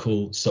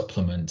physical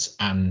supplement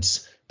and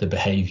the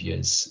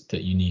behaviors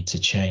that you need to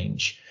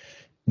change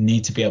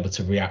need to be able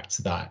to react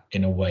to that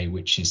in a way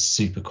which is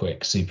super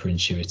quick, super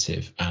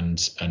intuitive,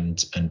 and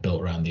built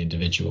around the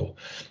individual.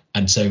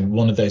 And so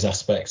one of those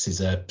aspects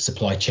is a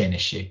supply chain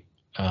issue,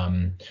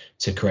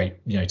 to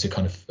create, to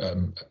kind of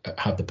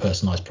have the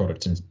personalized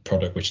product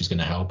which is going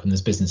to help. And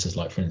there's businesses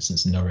like, for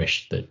instance,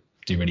 Nourish, that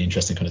do really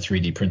interesting kind of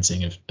 3D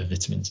printing of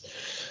vitamins.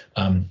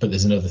 But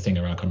there's another thing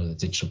around kind of the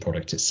digital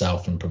product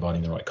itself and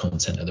providing the right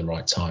content at the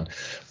right time.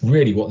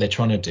 Really what they're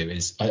trying to do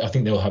is, I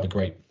think they'll have a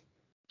great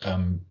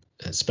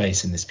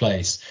space in this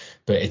place,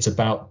 but it's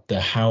about the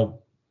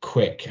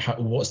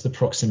what's the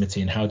proximity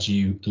and how do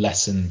you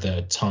lessen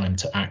the time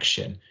to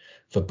action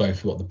for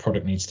both what the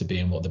product needs to be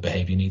and what the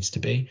behavior needs to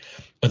be.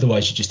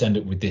 Otherwise you just end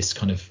up with this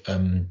kind of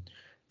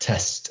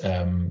test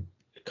learn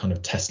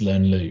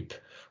loop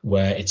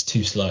where it's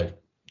too slow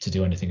to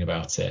do anything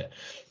about it.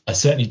 I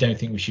certainly don't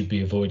think we should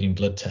be avoiding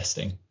blood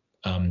testing,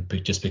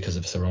 but just because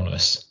of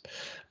thoroughness.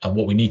 And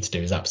what we need to do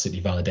is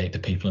absolutely validate the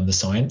people and the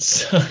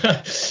science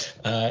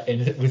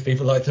with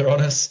people like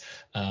Theranos,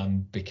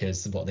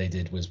 because what they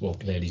did was, well,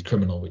 clearly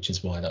criminal, which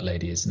is why that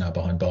lady is now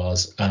behind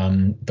bars.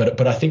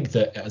 But I think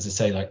that, as I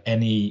say, like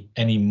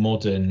any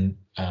modern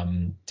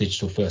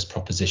digital first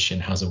proposition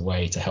has a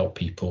way to help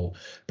people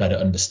better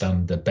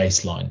understand the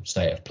baseline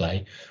state of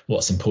play.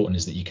 What's important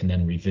is that you can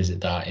then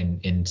revisit that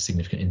in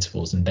significant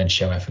intervals and then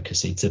show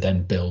efficacy to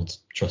then build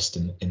trust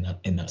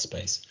in that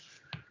space.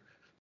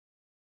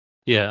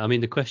 Yeah, I mean,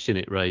 the question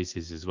it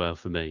raises as well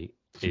for me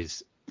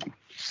is,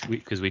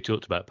 because we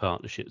talked about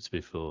partnerships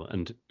before,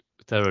 and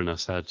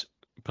Theranos had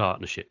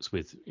partnerships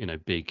with,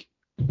 big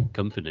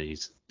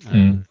companies.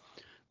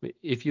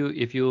 If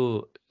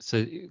you're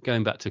so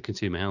going back to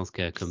consumer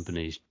healthcare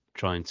companies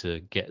trying to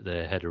get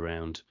their head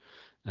around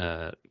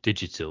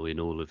digital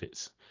in all of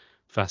its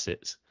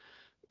facets,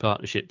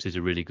 partnerships is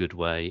a really good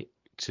way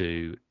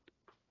to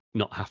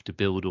not have to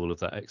build all of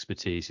that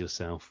expertise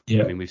yourself.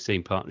 Yeah. I mean, we've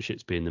seen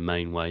partnerships being the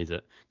main way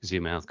that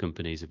consumer health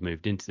companies have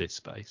moved into this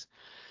space.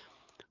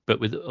 But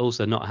with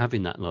also not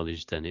having that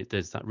knowledge, then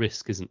there's that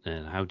risk, isn't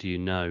there? How do you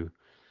know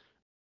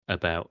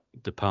about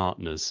the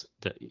partners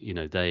that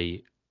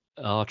they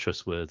are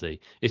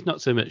trustworthy? It's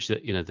not so much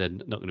that they're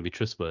not going to be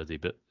trustworthy,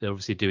 but they're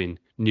obviously doing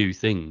new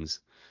things,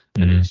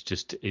 and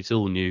it's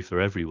all new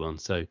for everyone.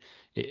 So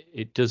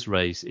it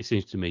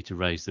seems to me to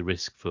raise the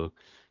risk for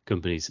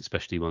companies,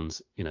 especially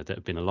ones that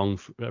have been around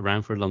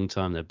for a long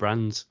time. Their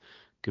brands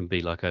can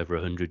be like over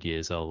 100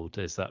 years old.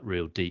 There's that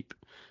real deep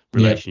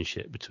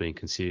relationship between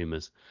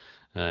consumers.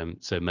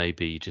 So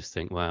maybe you just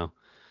think, well,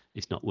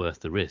 it's not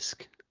worth the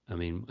risk. I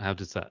mean,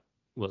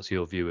 what's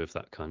your view of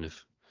that kind of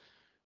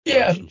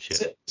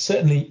relationship?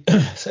 Certainly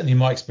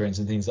my experience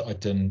and things that I've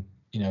done,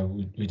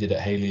 we did at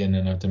Halion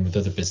and I've done with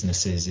other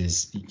businesses,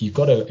 is if you're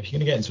going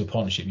to get into a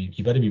partnership,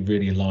 you better be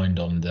really aligned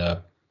on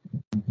the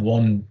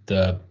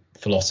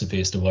philosophy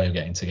as to why you're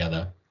getting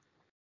together,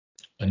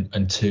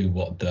 and two,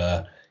 what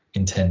the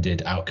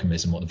intended outcome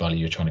is and what the value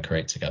you're trying to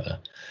create together.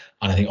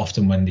 And I think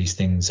often when these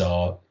things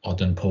are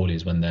done poorly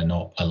is when they're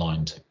not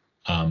aligned.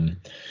 And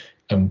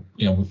when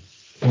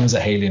I was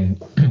at Halion,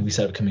 we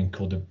set up something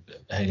called the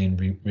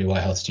Halion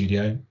Rewire Health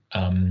Studio.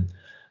 And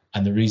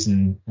one of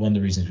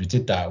the reasons we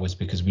did that was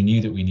because we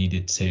knew that we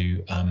needed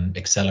to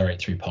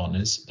accelerate through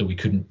partners,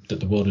 that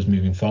the world was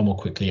moving far more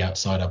quickly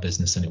outside our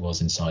business than it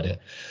was inside it,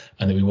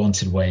 and that we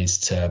wanted ways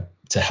to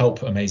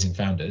help amazing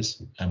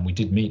founders. And we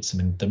did meet some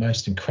of the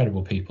most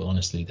incredible people,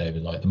 honestly,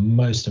 David, like the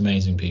most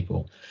amazing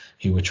people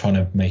who were trying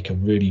to make a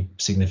really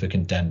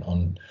significant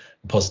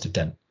positive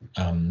dent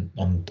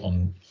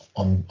on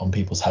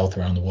people's health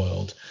around the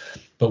world.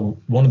 But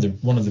one of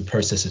the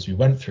processes we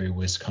went through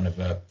was kind of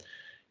a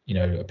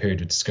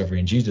period of discovery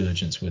and due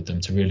diligence with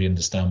them to really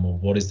understand, well,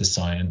 what is the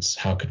science?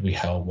 How could we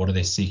help? What are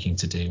they seeking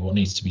to do? What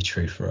needs to be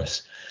true for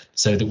us?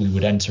 So that we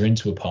would enter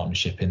into a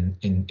partnership in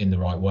the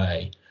right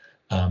way,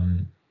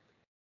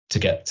 to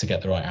get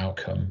the right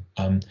outcome.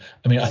 I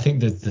mean, I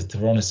think that the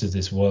Theranos of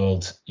this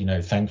world,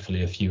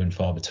 thankfully are few and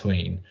far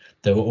between.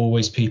 There were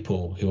always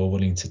people who are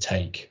willing to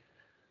take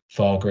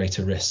far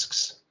greater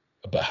risks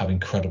but have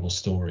incredible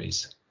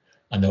stories,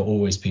 and there are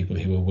always people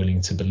who are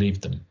willing to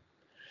believe them.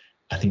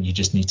 I think you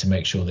just need to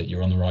make sure that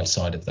you're on the right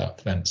side of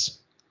that fence,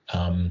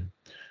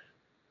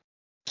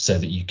 so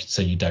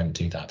you don't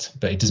do that.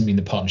 But it doesn't mean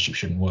the partnership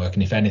shouldn't work.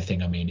 And if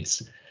anything, I mean,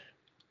 it's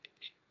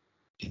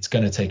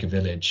going to take a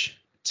village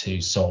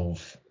to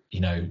solve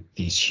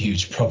these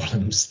huge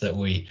problems that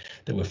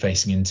we're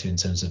facing into in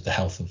terms of the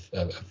health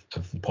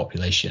of the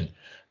population.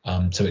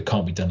 So it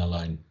can't be done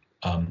alone.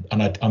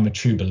 And I'm a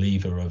true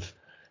believer of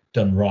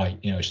done right,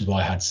 which is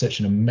why I had such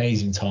an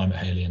amazing time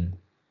at Halion.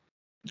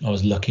 I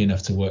was lucky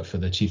enough to work for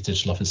the chief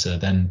digital officer,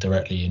 then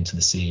directly into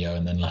the CEO,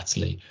 and then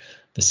latterly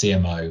the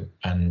CMO.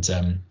 And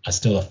I'm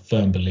still a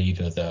firm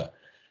believer that,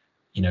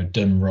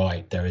 done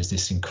right, there is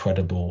this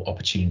incredible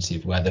opportunity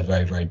of where the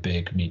very, very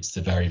big meets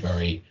the very,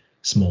 very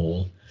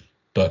small,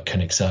 but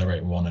can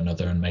accelerate one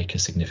another and make a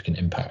significant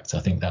impact. I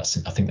think that's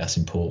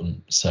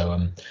important.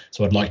 So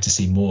I'd like to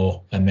see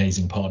more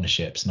amazing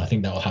partnerships, and I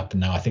think that will happen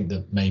now. I think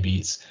that maybe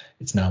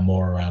it's now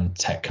more around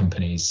tech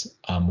companies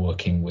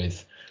working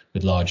with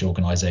large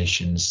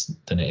organizations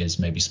than it is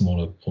maybe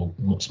smaller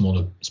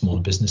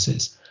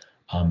businesses.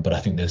 But I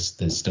think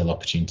there's still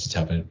opportunity to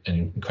have an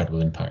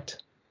incredible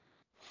impact.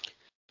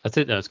 I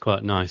think that's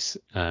quite nice.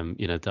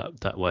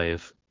 That way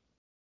of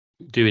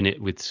doing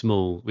it with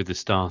the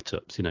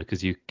startups,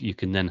 because you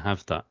can then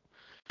have that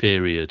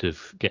period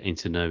of getting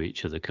to know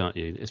each other, can't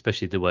you?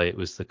 Especially the way it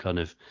was the kind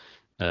of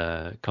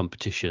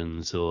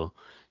competitions, or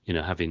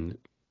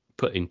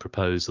putting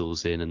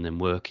proposals in and then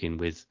working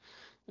with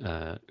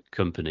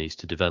companies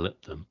to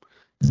develop them.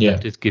 So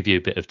that just give you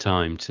a bit of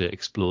time to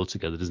explore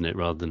together, doesn't it,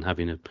 rather than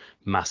having a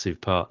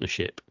massive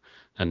partnership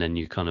and then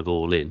you kind of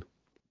all in.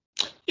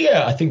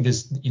 Yeah, I think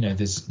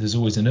there's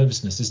always a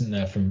nervousness, isn't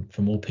there,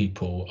 from all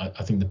people.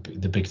 I think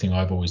the big thing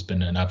I've always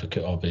been an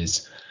advocate of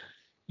is,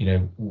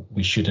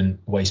 we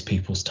shouldn't waste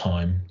people's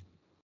time,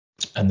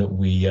 and that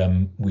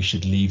we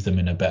should leave them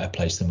in a better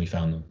place than we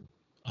found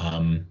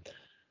them.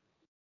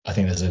 I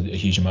think there's a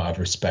huge amount of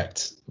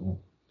respect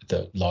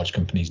that large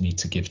companies need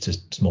to give to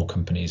small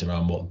companies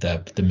around what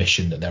the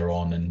mission that they're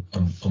on, and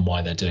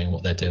why they're doing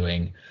what they're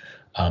doing.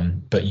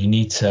 But you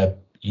need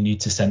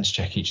to sense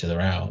check each other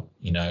out,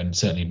 and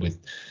certainly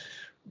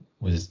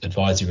with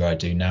advisory I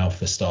do now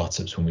for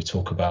startups, when we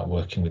talk about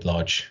working with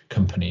large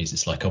companies,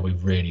 it's like, are we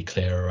really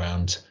clear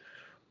around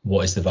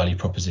what is the value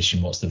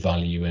proposition, what's the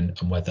value, and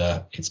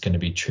whether it's going to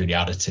be truly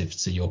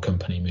additive to your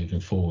company moving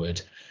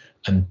forward.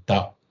 And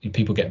that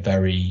people get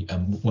very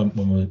when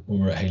we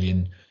were at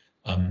Halion,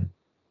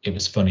 it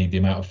was funny the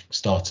amount of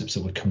startups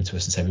that would come to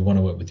us and say, we want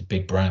to work with the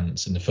big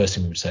brands, and the first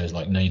thing we would say is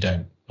like, no, you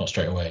don't, not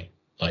straight away.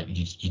 Like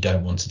you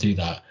don't want to do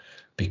that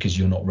because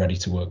you're not ready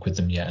to work with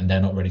them yet, and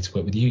they're not ready to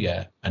work with you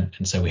yet. And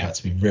so we had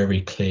to be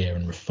very clear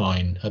and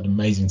refine. Had an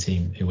amazing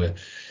team who were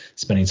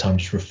spending time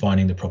just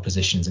refining the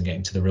propositions and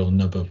getting to the real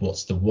nub of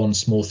what's the one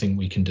small thing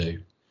we can do.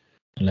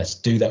 And let's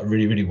do that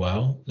really, really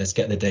well. Let's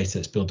get the data,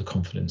 let's build the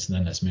confidence, and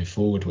then let's move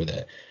forward with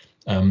it.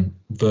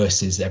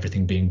 Versus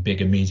everything being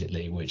big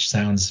immediately, which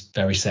sounds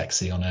very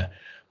sexy on a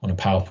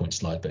PowerPoint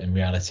slide, but in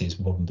reality is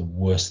one of the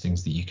worst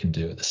things that you can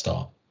do at the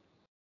start.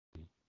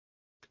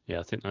 Yeah,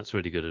 I think that's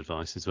really good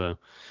advice as well.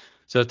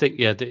 So I think,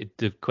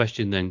 the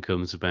question then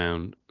comes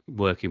about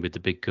working with the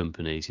big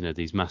companies,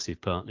 these massive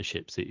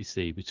partnerships that you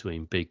see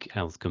between big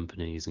health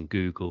companies and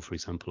Google, for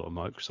example, or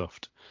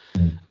Microsoft.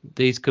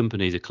 These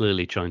companies are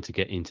clearly trying to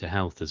get into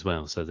health as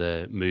well, so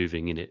they're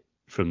moving in it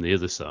from the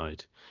other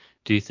side.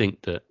 Do you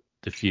think that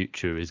the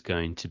future is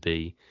going to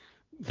be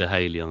the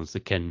Halions, the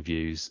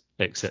Kenviews,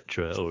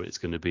 etc., or it's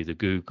going to be the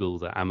Google,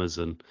 the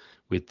Amazon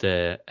with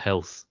their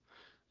health,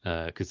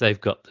 because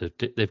they've got the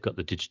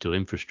digital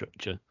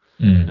infrastructure?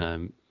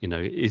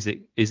 Is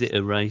it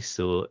a race,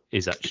 or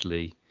is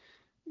actually,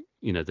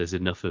 there's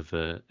enough of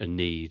a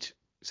need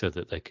so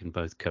that they can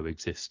both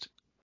coexist?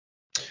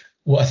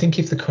 Well, I think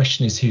if the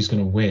question is who's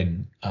going to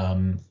win,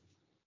 I'm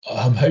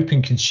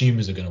hoping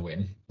consumers are going to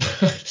win.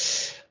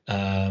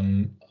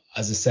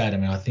 As I said, I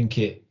mean, I think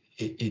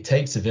it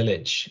takes a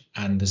village,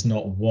 and there's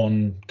not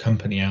one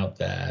company out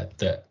there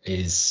that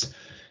is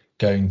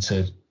going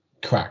to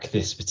crack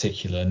this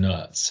particular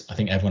nut. I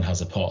think everyone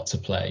has a part to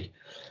play,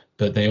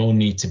 but they all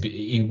need to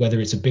be,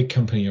 whether it's a big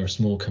company or a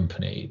small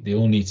company, they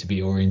all need to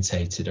be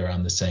orientated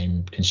around the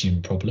same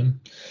consumer problem,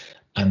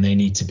 and they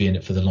need to be in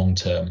it for the long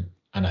term.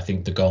 And I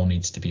think the goal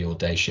needs to be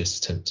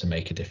audacious to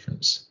make a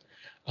difference.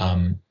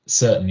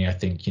 Certainly, I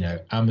think,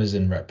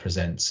 Amazon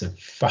represents a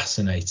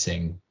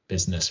fascinating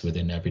business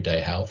within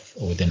everyday health,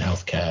 or within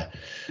healthcare,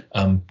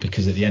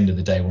 because at the end of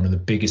the day, one of the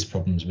biggest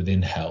problems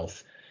within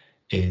health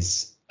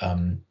is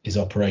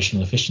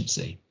operational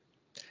efficiency.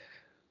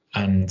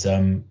 And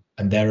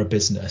they're a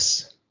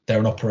business, they're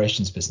an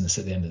operations business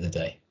at the end of the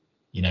day,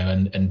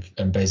 and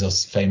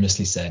Bezos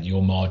famously said,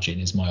 your margin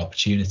is my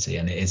opportunity,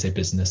 and it is a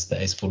business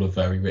that is full of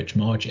very rich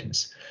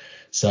margins.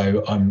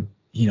 So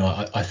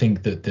I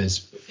think that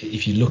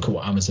if you look at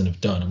what Amazon have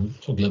done, and we'll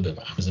talk a little bit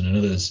about Amazon and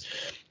others,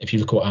 if you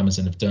look at what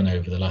Amazon have done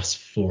over the last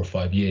 4 or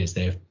 5 years,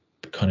 they've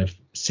kind of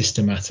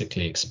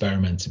systematically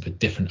experimented with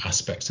different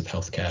aspects of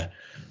healthcare,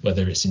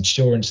 whether it's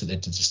insurance, that they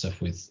did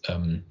stuff with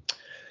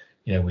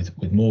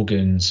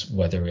Morgans,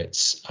 whether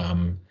it's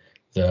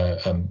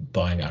the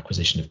buying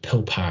acquisition of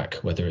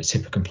PillPack, whether it's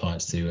HIPAA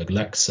compliance through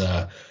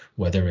Alexa,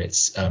 whether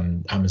it's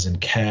Amazon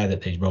Care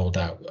that they rolled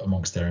out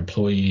amongst their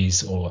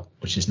employees, or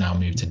which is now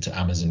moved into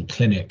Amazon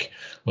Clinic,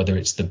 whether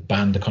it's the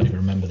band, I can't even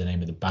remember the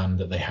name of the band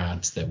that they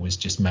had that was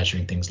just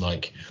measuring things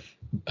like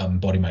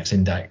body mass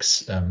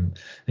index.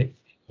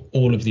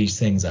 All of these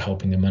things are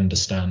helping them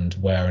understand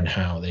where and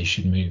how they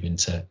should move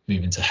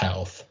into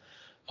health.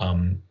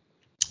 And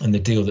the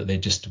deal that they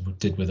just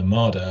did with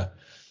Amada,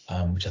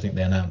 which I think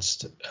they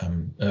announced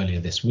earlier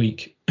this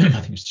week, I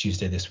think it was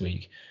Tuesday this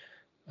week,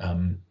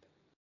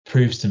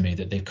 proves to me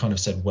that they've kind of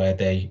said where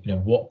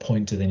what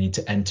point do they need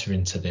to enter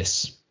into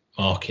this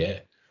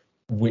market,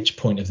 which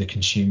point of the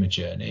consumer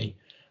journey,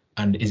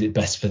 and is it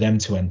best for them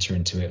to enter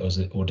into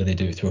it, or do they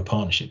do it through a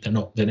partnership? They're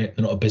not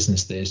a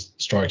business that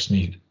strikes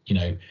me,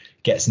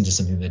 gets into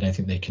something they don't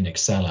think they can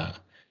excel at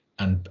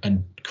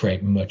and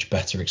create much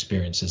better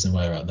experiences than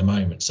we're at the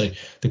moment. So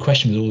the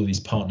question with all of these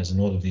partners and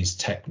all of these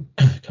tech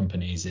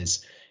companies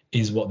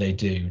is what they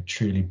do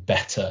truly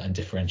better and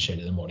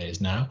differentiated than what it is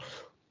now?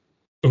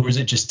 Or is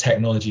it just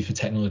technology for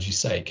technology's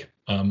sake?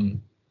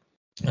 And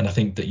I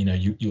think that,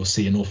 you'll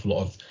see an awful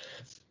lot of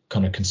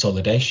kind of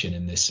consolidation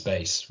in this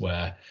space,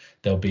 where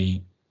there'll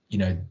be,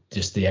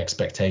 just the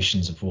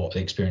expectations of what the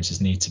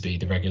experiences need to be,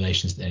 the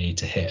regulations that they need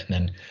to hit, and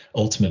then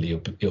ultimately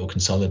it'll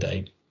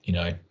consolidate,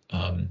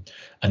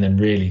 and then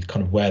really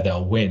kind of where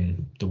they'll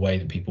win, the way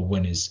that people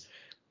win is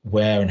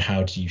where and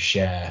how do you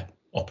share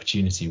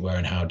opportunity, where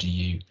and how do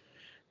you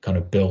kind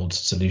of build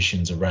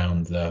solutions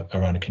around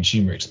a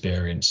consumer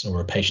experience, or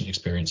a patient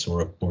experience,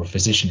 or a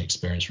physician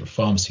experience, or a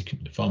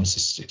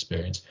pharmacist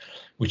experience,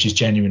 which is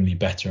genuinely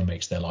better and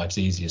makes their lives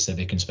easier, so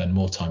they can spend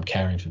more time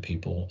caring for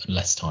people and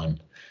less time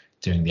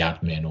doing the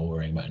admin or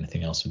worrying about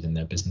anything else within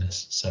their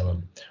business.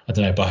 So I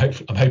don't know,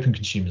 but I'm hoping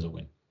consumers will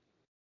win.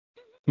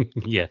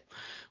 Yeah,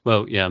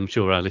 Well, yeah, I'm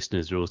sure our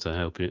listeners are also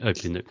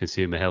hoping that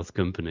consumer health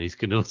companies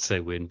can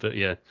also win. But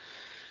yeah,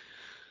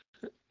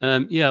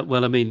 yeah.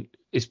 Well, I mean,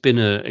 it's been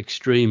an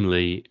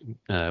extremely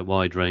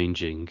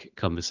wide-ranging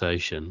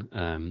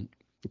conversation.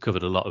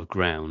 Covered a lot of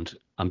ground.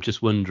 I'm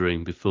just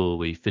wondering, before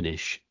we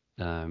finish,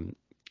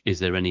 is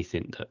there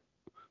anything that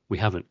we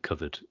haven't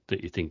covered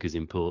that you think is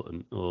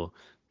important, or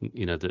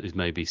that is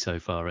maybe so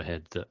far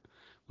ahead that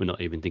we're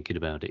not even thinking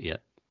about it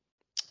yet?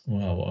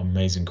 Wow, what an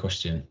amazing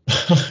question.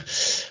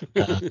 Is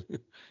there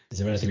This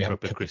anything is we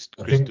haven't proper covered?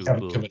 I think we crystal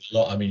haven't ball. covered a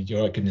lot. I mean,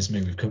 your goodness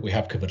me, we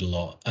have covered a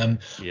lot.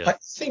 Yeah. I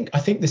think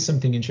there's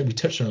something interesting. We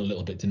touched on it a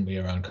little bit, didn't we,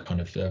 around kind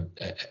of the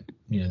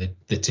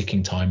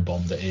ticking time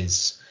bomb that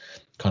is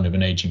kind of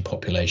an aging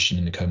population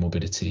and the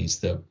comorbidities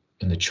that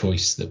and the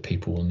choice that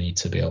people will need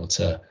to be able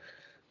to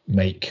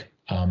make.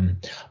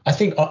 I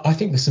think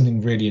there's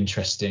something really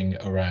interesting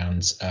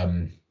around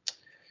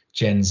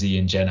Gen Z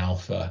and Gen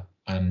Alpha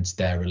and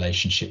their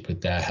relationship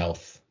with their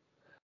health.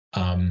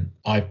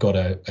 I've got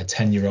a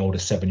 10-year-old, a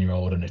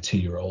 7-year-old, and a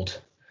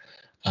 2-year-old.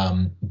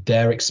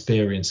 Their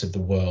experience of the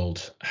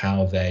world,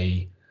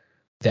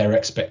 their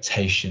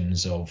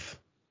expectations of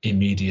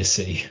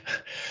immediacy,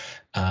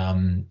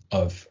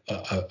 of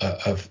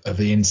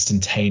the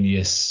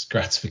instantaneous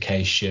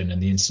gratification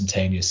and the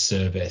instantaneous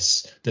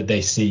service that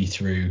they see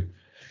through,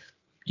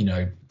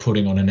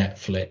 putting on a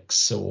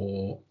Netflix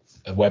or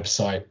a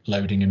website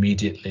loading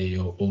immediately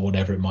or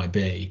whatever it might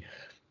be.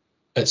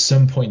 At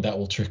some point, that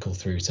will trickle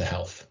through to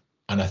health.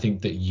 And I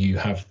think that you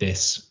have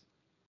this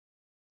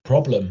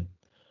problem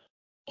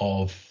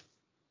of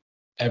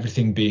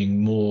everything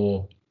being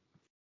more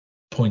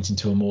pointing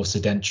to a more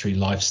sedentary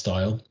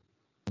lifestyle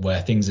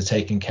where things are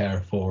taken care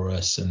of for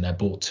us and they're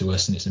brought to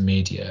us and it's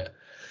immediate,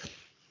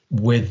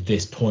 with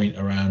this point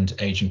around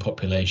aging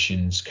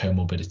populations,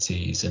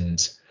 comorbidities,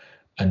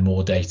 and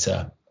more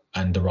data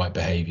and the right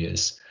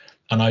behaviors.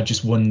 And I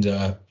just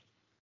wonder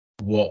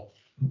what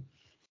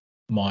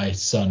my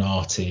son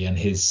Artie and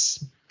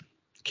his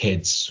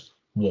kids,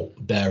 what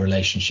their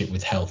relationship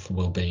with health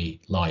will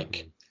be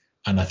like.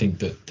 And I think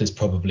that there's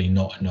probably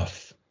not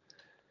enough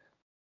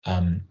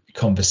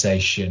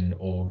conversation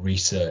or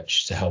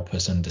research to help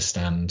us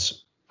understand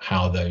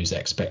how those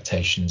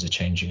expectations are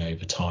changing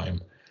over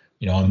time.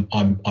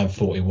 I'm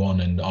 41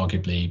 and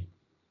arguably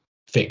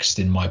fixed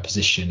in my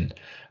position,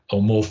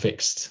 or more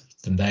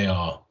fixed than they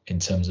are in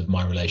terms of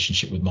my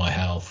relationship with my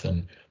health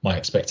and my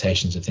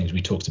expectations of things.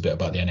 We talked a bit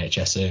about the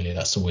NHS earlier.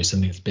 That's always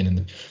something that's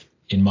been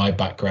in my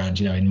background,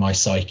 in my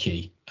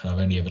psyche, and I've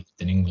only ever lived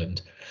in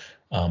England.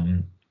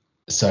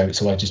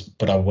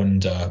 But I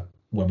wonder,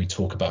 when we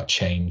talk about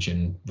change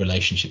and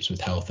relationships with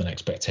health and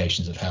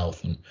expectations of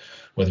health, and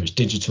whether it's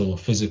digital or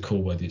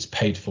physical, whether it's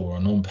paid for or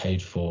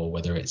non-paid for,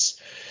 whether it's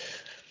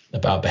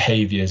about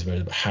behaviors,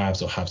 whether it's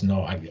haves or haves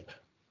not,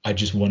 I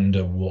just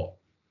wonder what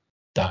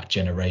that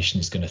generation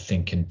is going to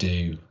think and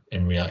do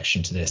in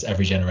reaction to this.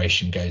 Every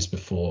generation goes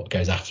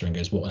after and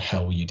goes, what the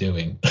hell were you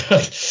doing?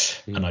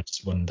 And I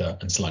just wonder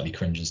and slightly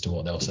cringe as to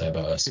what they'll say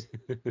about us.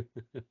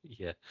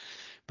 Yeah.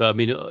 But I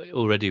mean,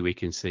 already we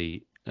can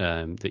see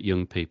that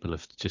young people are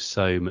just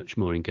so much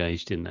more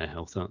engaged in their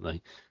health, aren't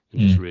they?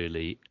 And just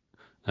really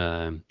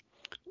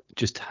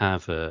just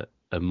have a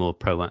more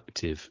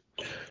proactive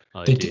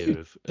They idea do,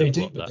 of they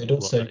do, what but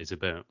what that is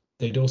about.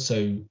 they'd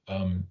also,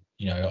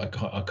 I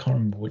can't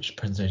remember which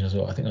presentation I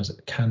saw. I think I was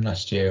at Cannes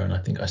last year, and I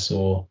think I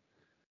saw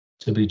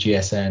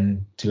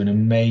WGSN do an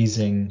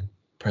amazing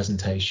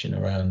presentation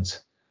around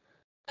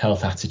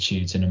health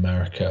attitudes in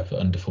America for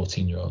under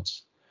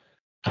 14-year-olds.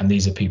 And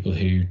these are people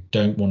who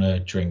don't want to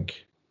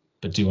drink,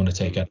 but do want to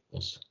take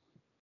edibles.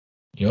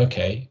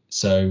 Okay.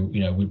 So,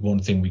 one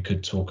thing we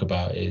could talk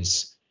about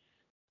is,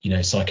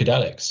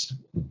 psychedelics.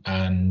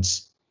 And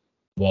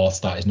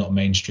whilst that is not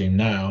mainstream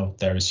now,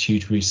 there is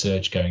huge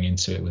research going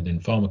into it within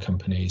pharma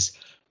companies.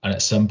 And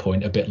at some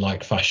point, a bit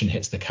like fashion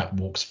hits the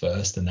catwalks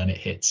first, and then it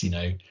hits,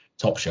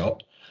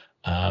 Topshop.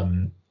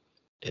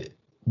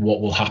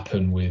 What will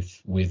happen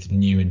with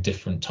new and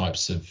different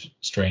types of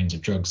strains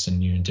of drugs and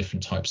new and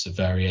different types of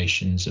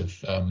variations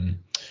of I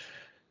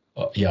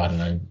don't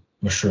know,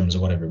 mushrooms or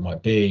whatever it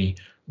might be,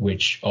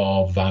 which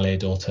are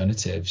valid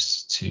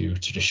alternatives to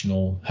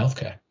traditional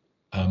healthcare.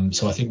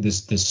 So I think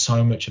there's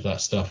so much of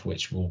that stuff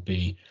which will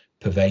be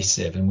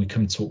pervasive, and we've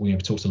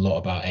talked a lot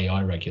about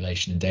AI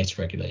regulation and data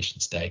regulation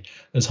today.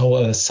 There's a whole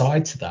other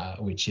side to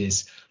that, which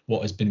is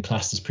what has been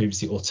classed as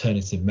previously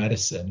alternative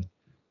medicine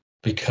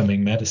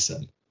becoming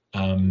medicine.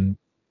 And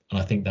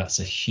I think that's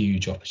a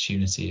huge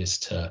opportunity as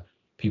to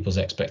people's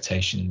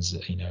expectations,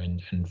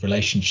 and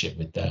relationship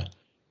with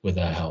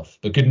their health.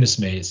 But goodness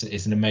me,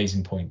 it's an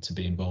amazing point to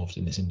be involved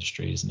in this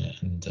industry, isn't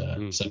it? And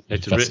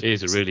It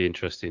is a really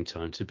interesting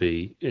time to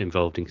be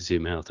involved in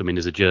consumer health. I mean,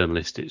 as a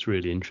journalist, it's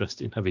really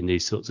interesting having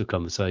these sorts of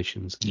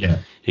conversations. Yeah.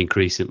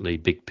 Increasingly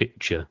big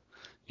picture,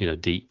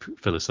 deep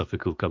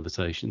philosophical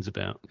conversations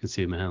about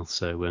consumer health.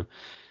 So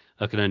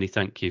I can only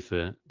thank you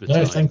for the No,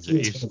 time thank that you.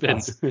 you've It's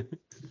been spent.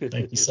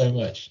 Thank you so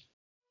much.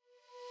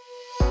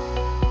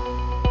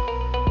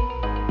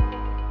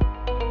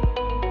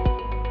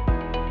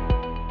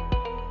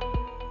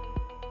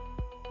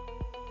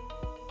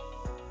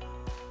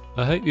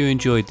 I hope you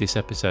enjoyed this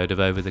episode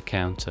of Over the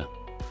Counter.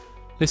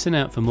 Listen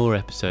out for more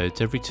episodes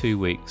every 2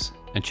 weeks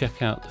and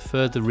check out the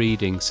further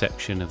reading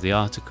section of the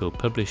article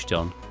published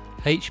on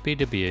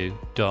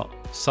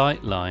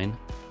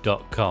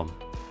hbw.sightline.com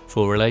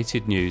for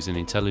related news and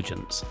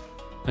intelligence.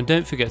 And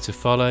don't forget to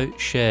follow,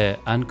 share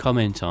and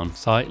comment on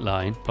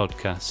Sightline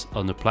podcasts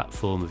on the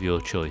platform of your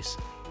choice.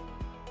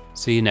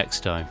 See you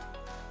next time.